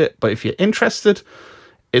recommend it, but if you're interested,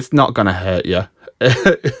 it's not going to hurt you.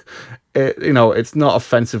 It's not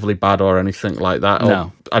offensively bad or anything like that.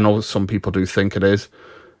 No. I know some people do think it is.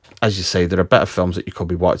 As you say, there are better films that you could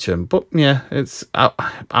be watching, but yeah,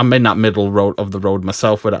 I'm in that middle road of the road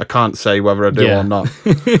myself with it. I can't say whether I do or not.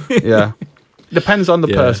 Yeah, depends on the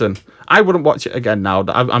person. I wouldn't watch it again now.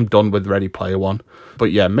 I'm done with Ready Player One,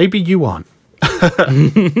 but yeah, maybe you aren't.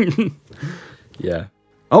 Yeah.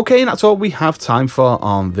 Okay, and that's all we have time for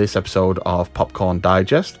on this episode of Popcorn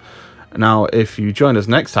Digest. Now, if you join us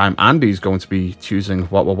next time, Andy's going to be choosing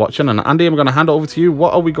what we're watching. And Andy, I'm going to hand it over to you.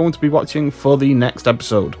 What are we going to be watching for the next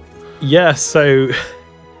episode? Yeah, so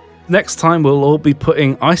next time we'll all be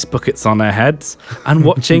putting ice buckets on our heads and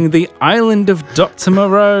watching The Island of Dr.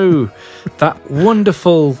 Moreau. That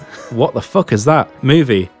wonderful, what the fuck is that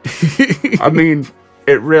movie? I mean,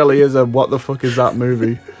 it really is a what the fuck is that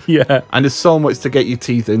movie? Yeah. And there's so much to get your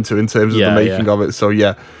teeth into in terms of the making of it. So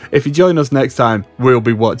yeah, if you join us next time, we'll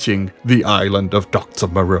be watching The Island of Dr.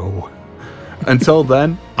 Moreau. Until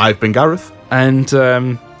then, I've been Gareth. And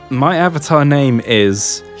my avatar name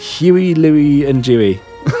is Huey, Louie, and Dewey.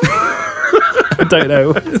 I don't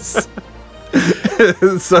know.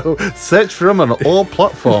 So search for them on all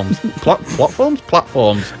platforms. Platforms?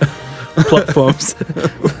 Platforms. Platforms.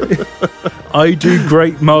 I do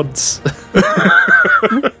great mods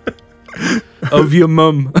of your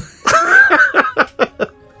mum.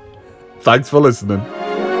 Thanks for listening.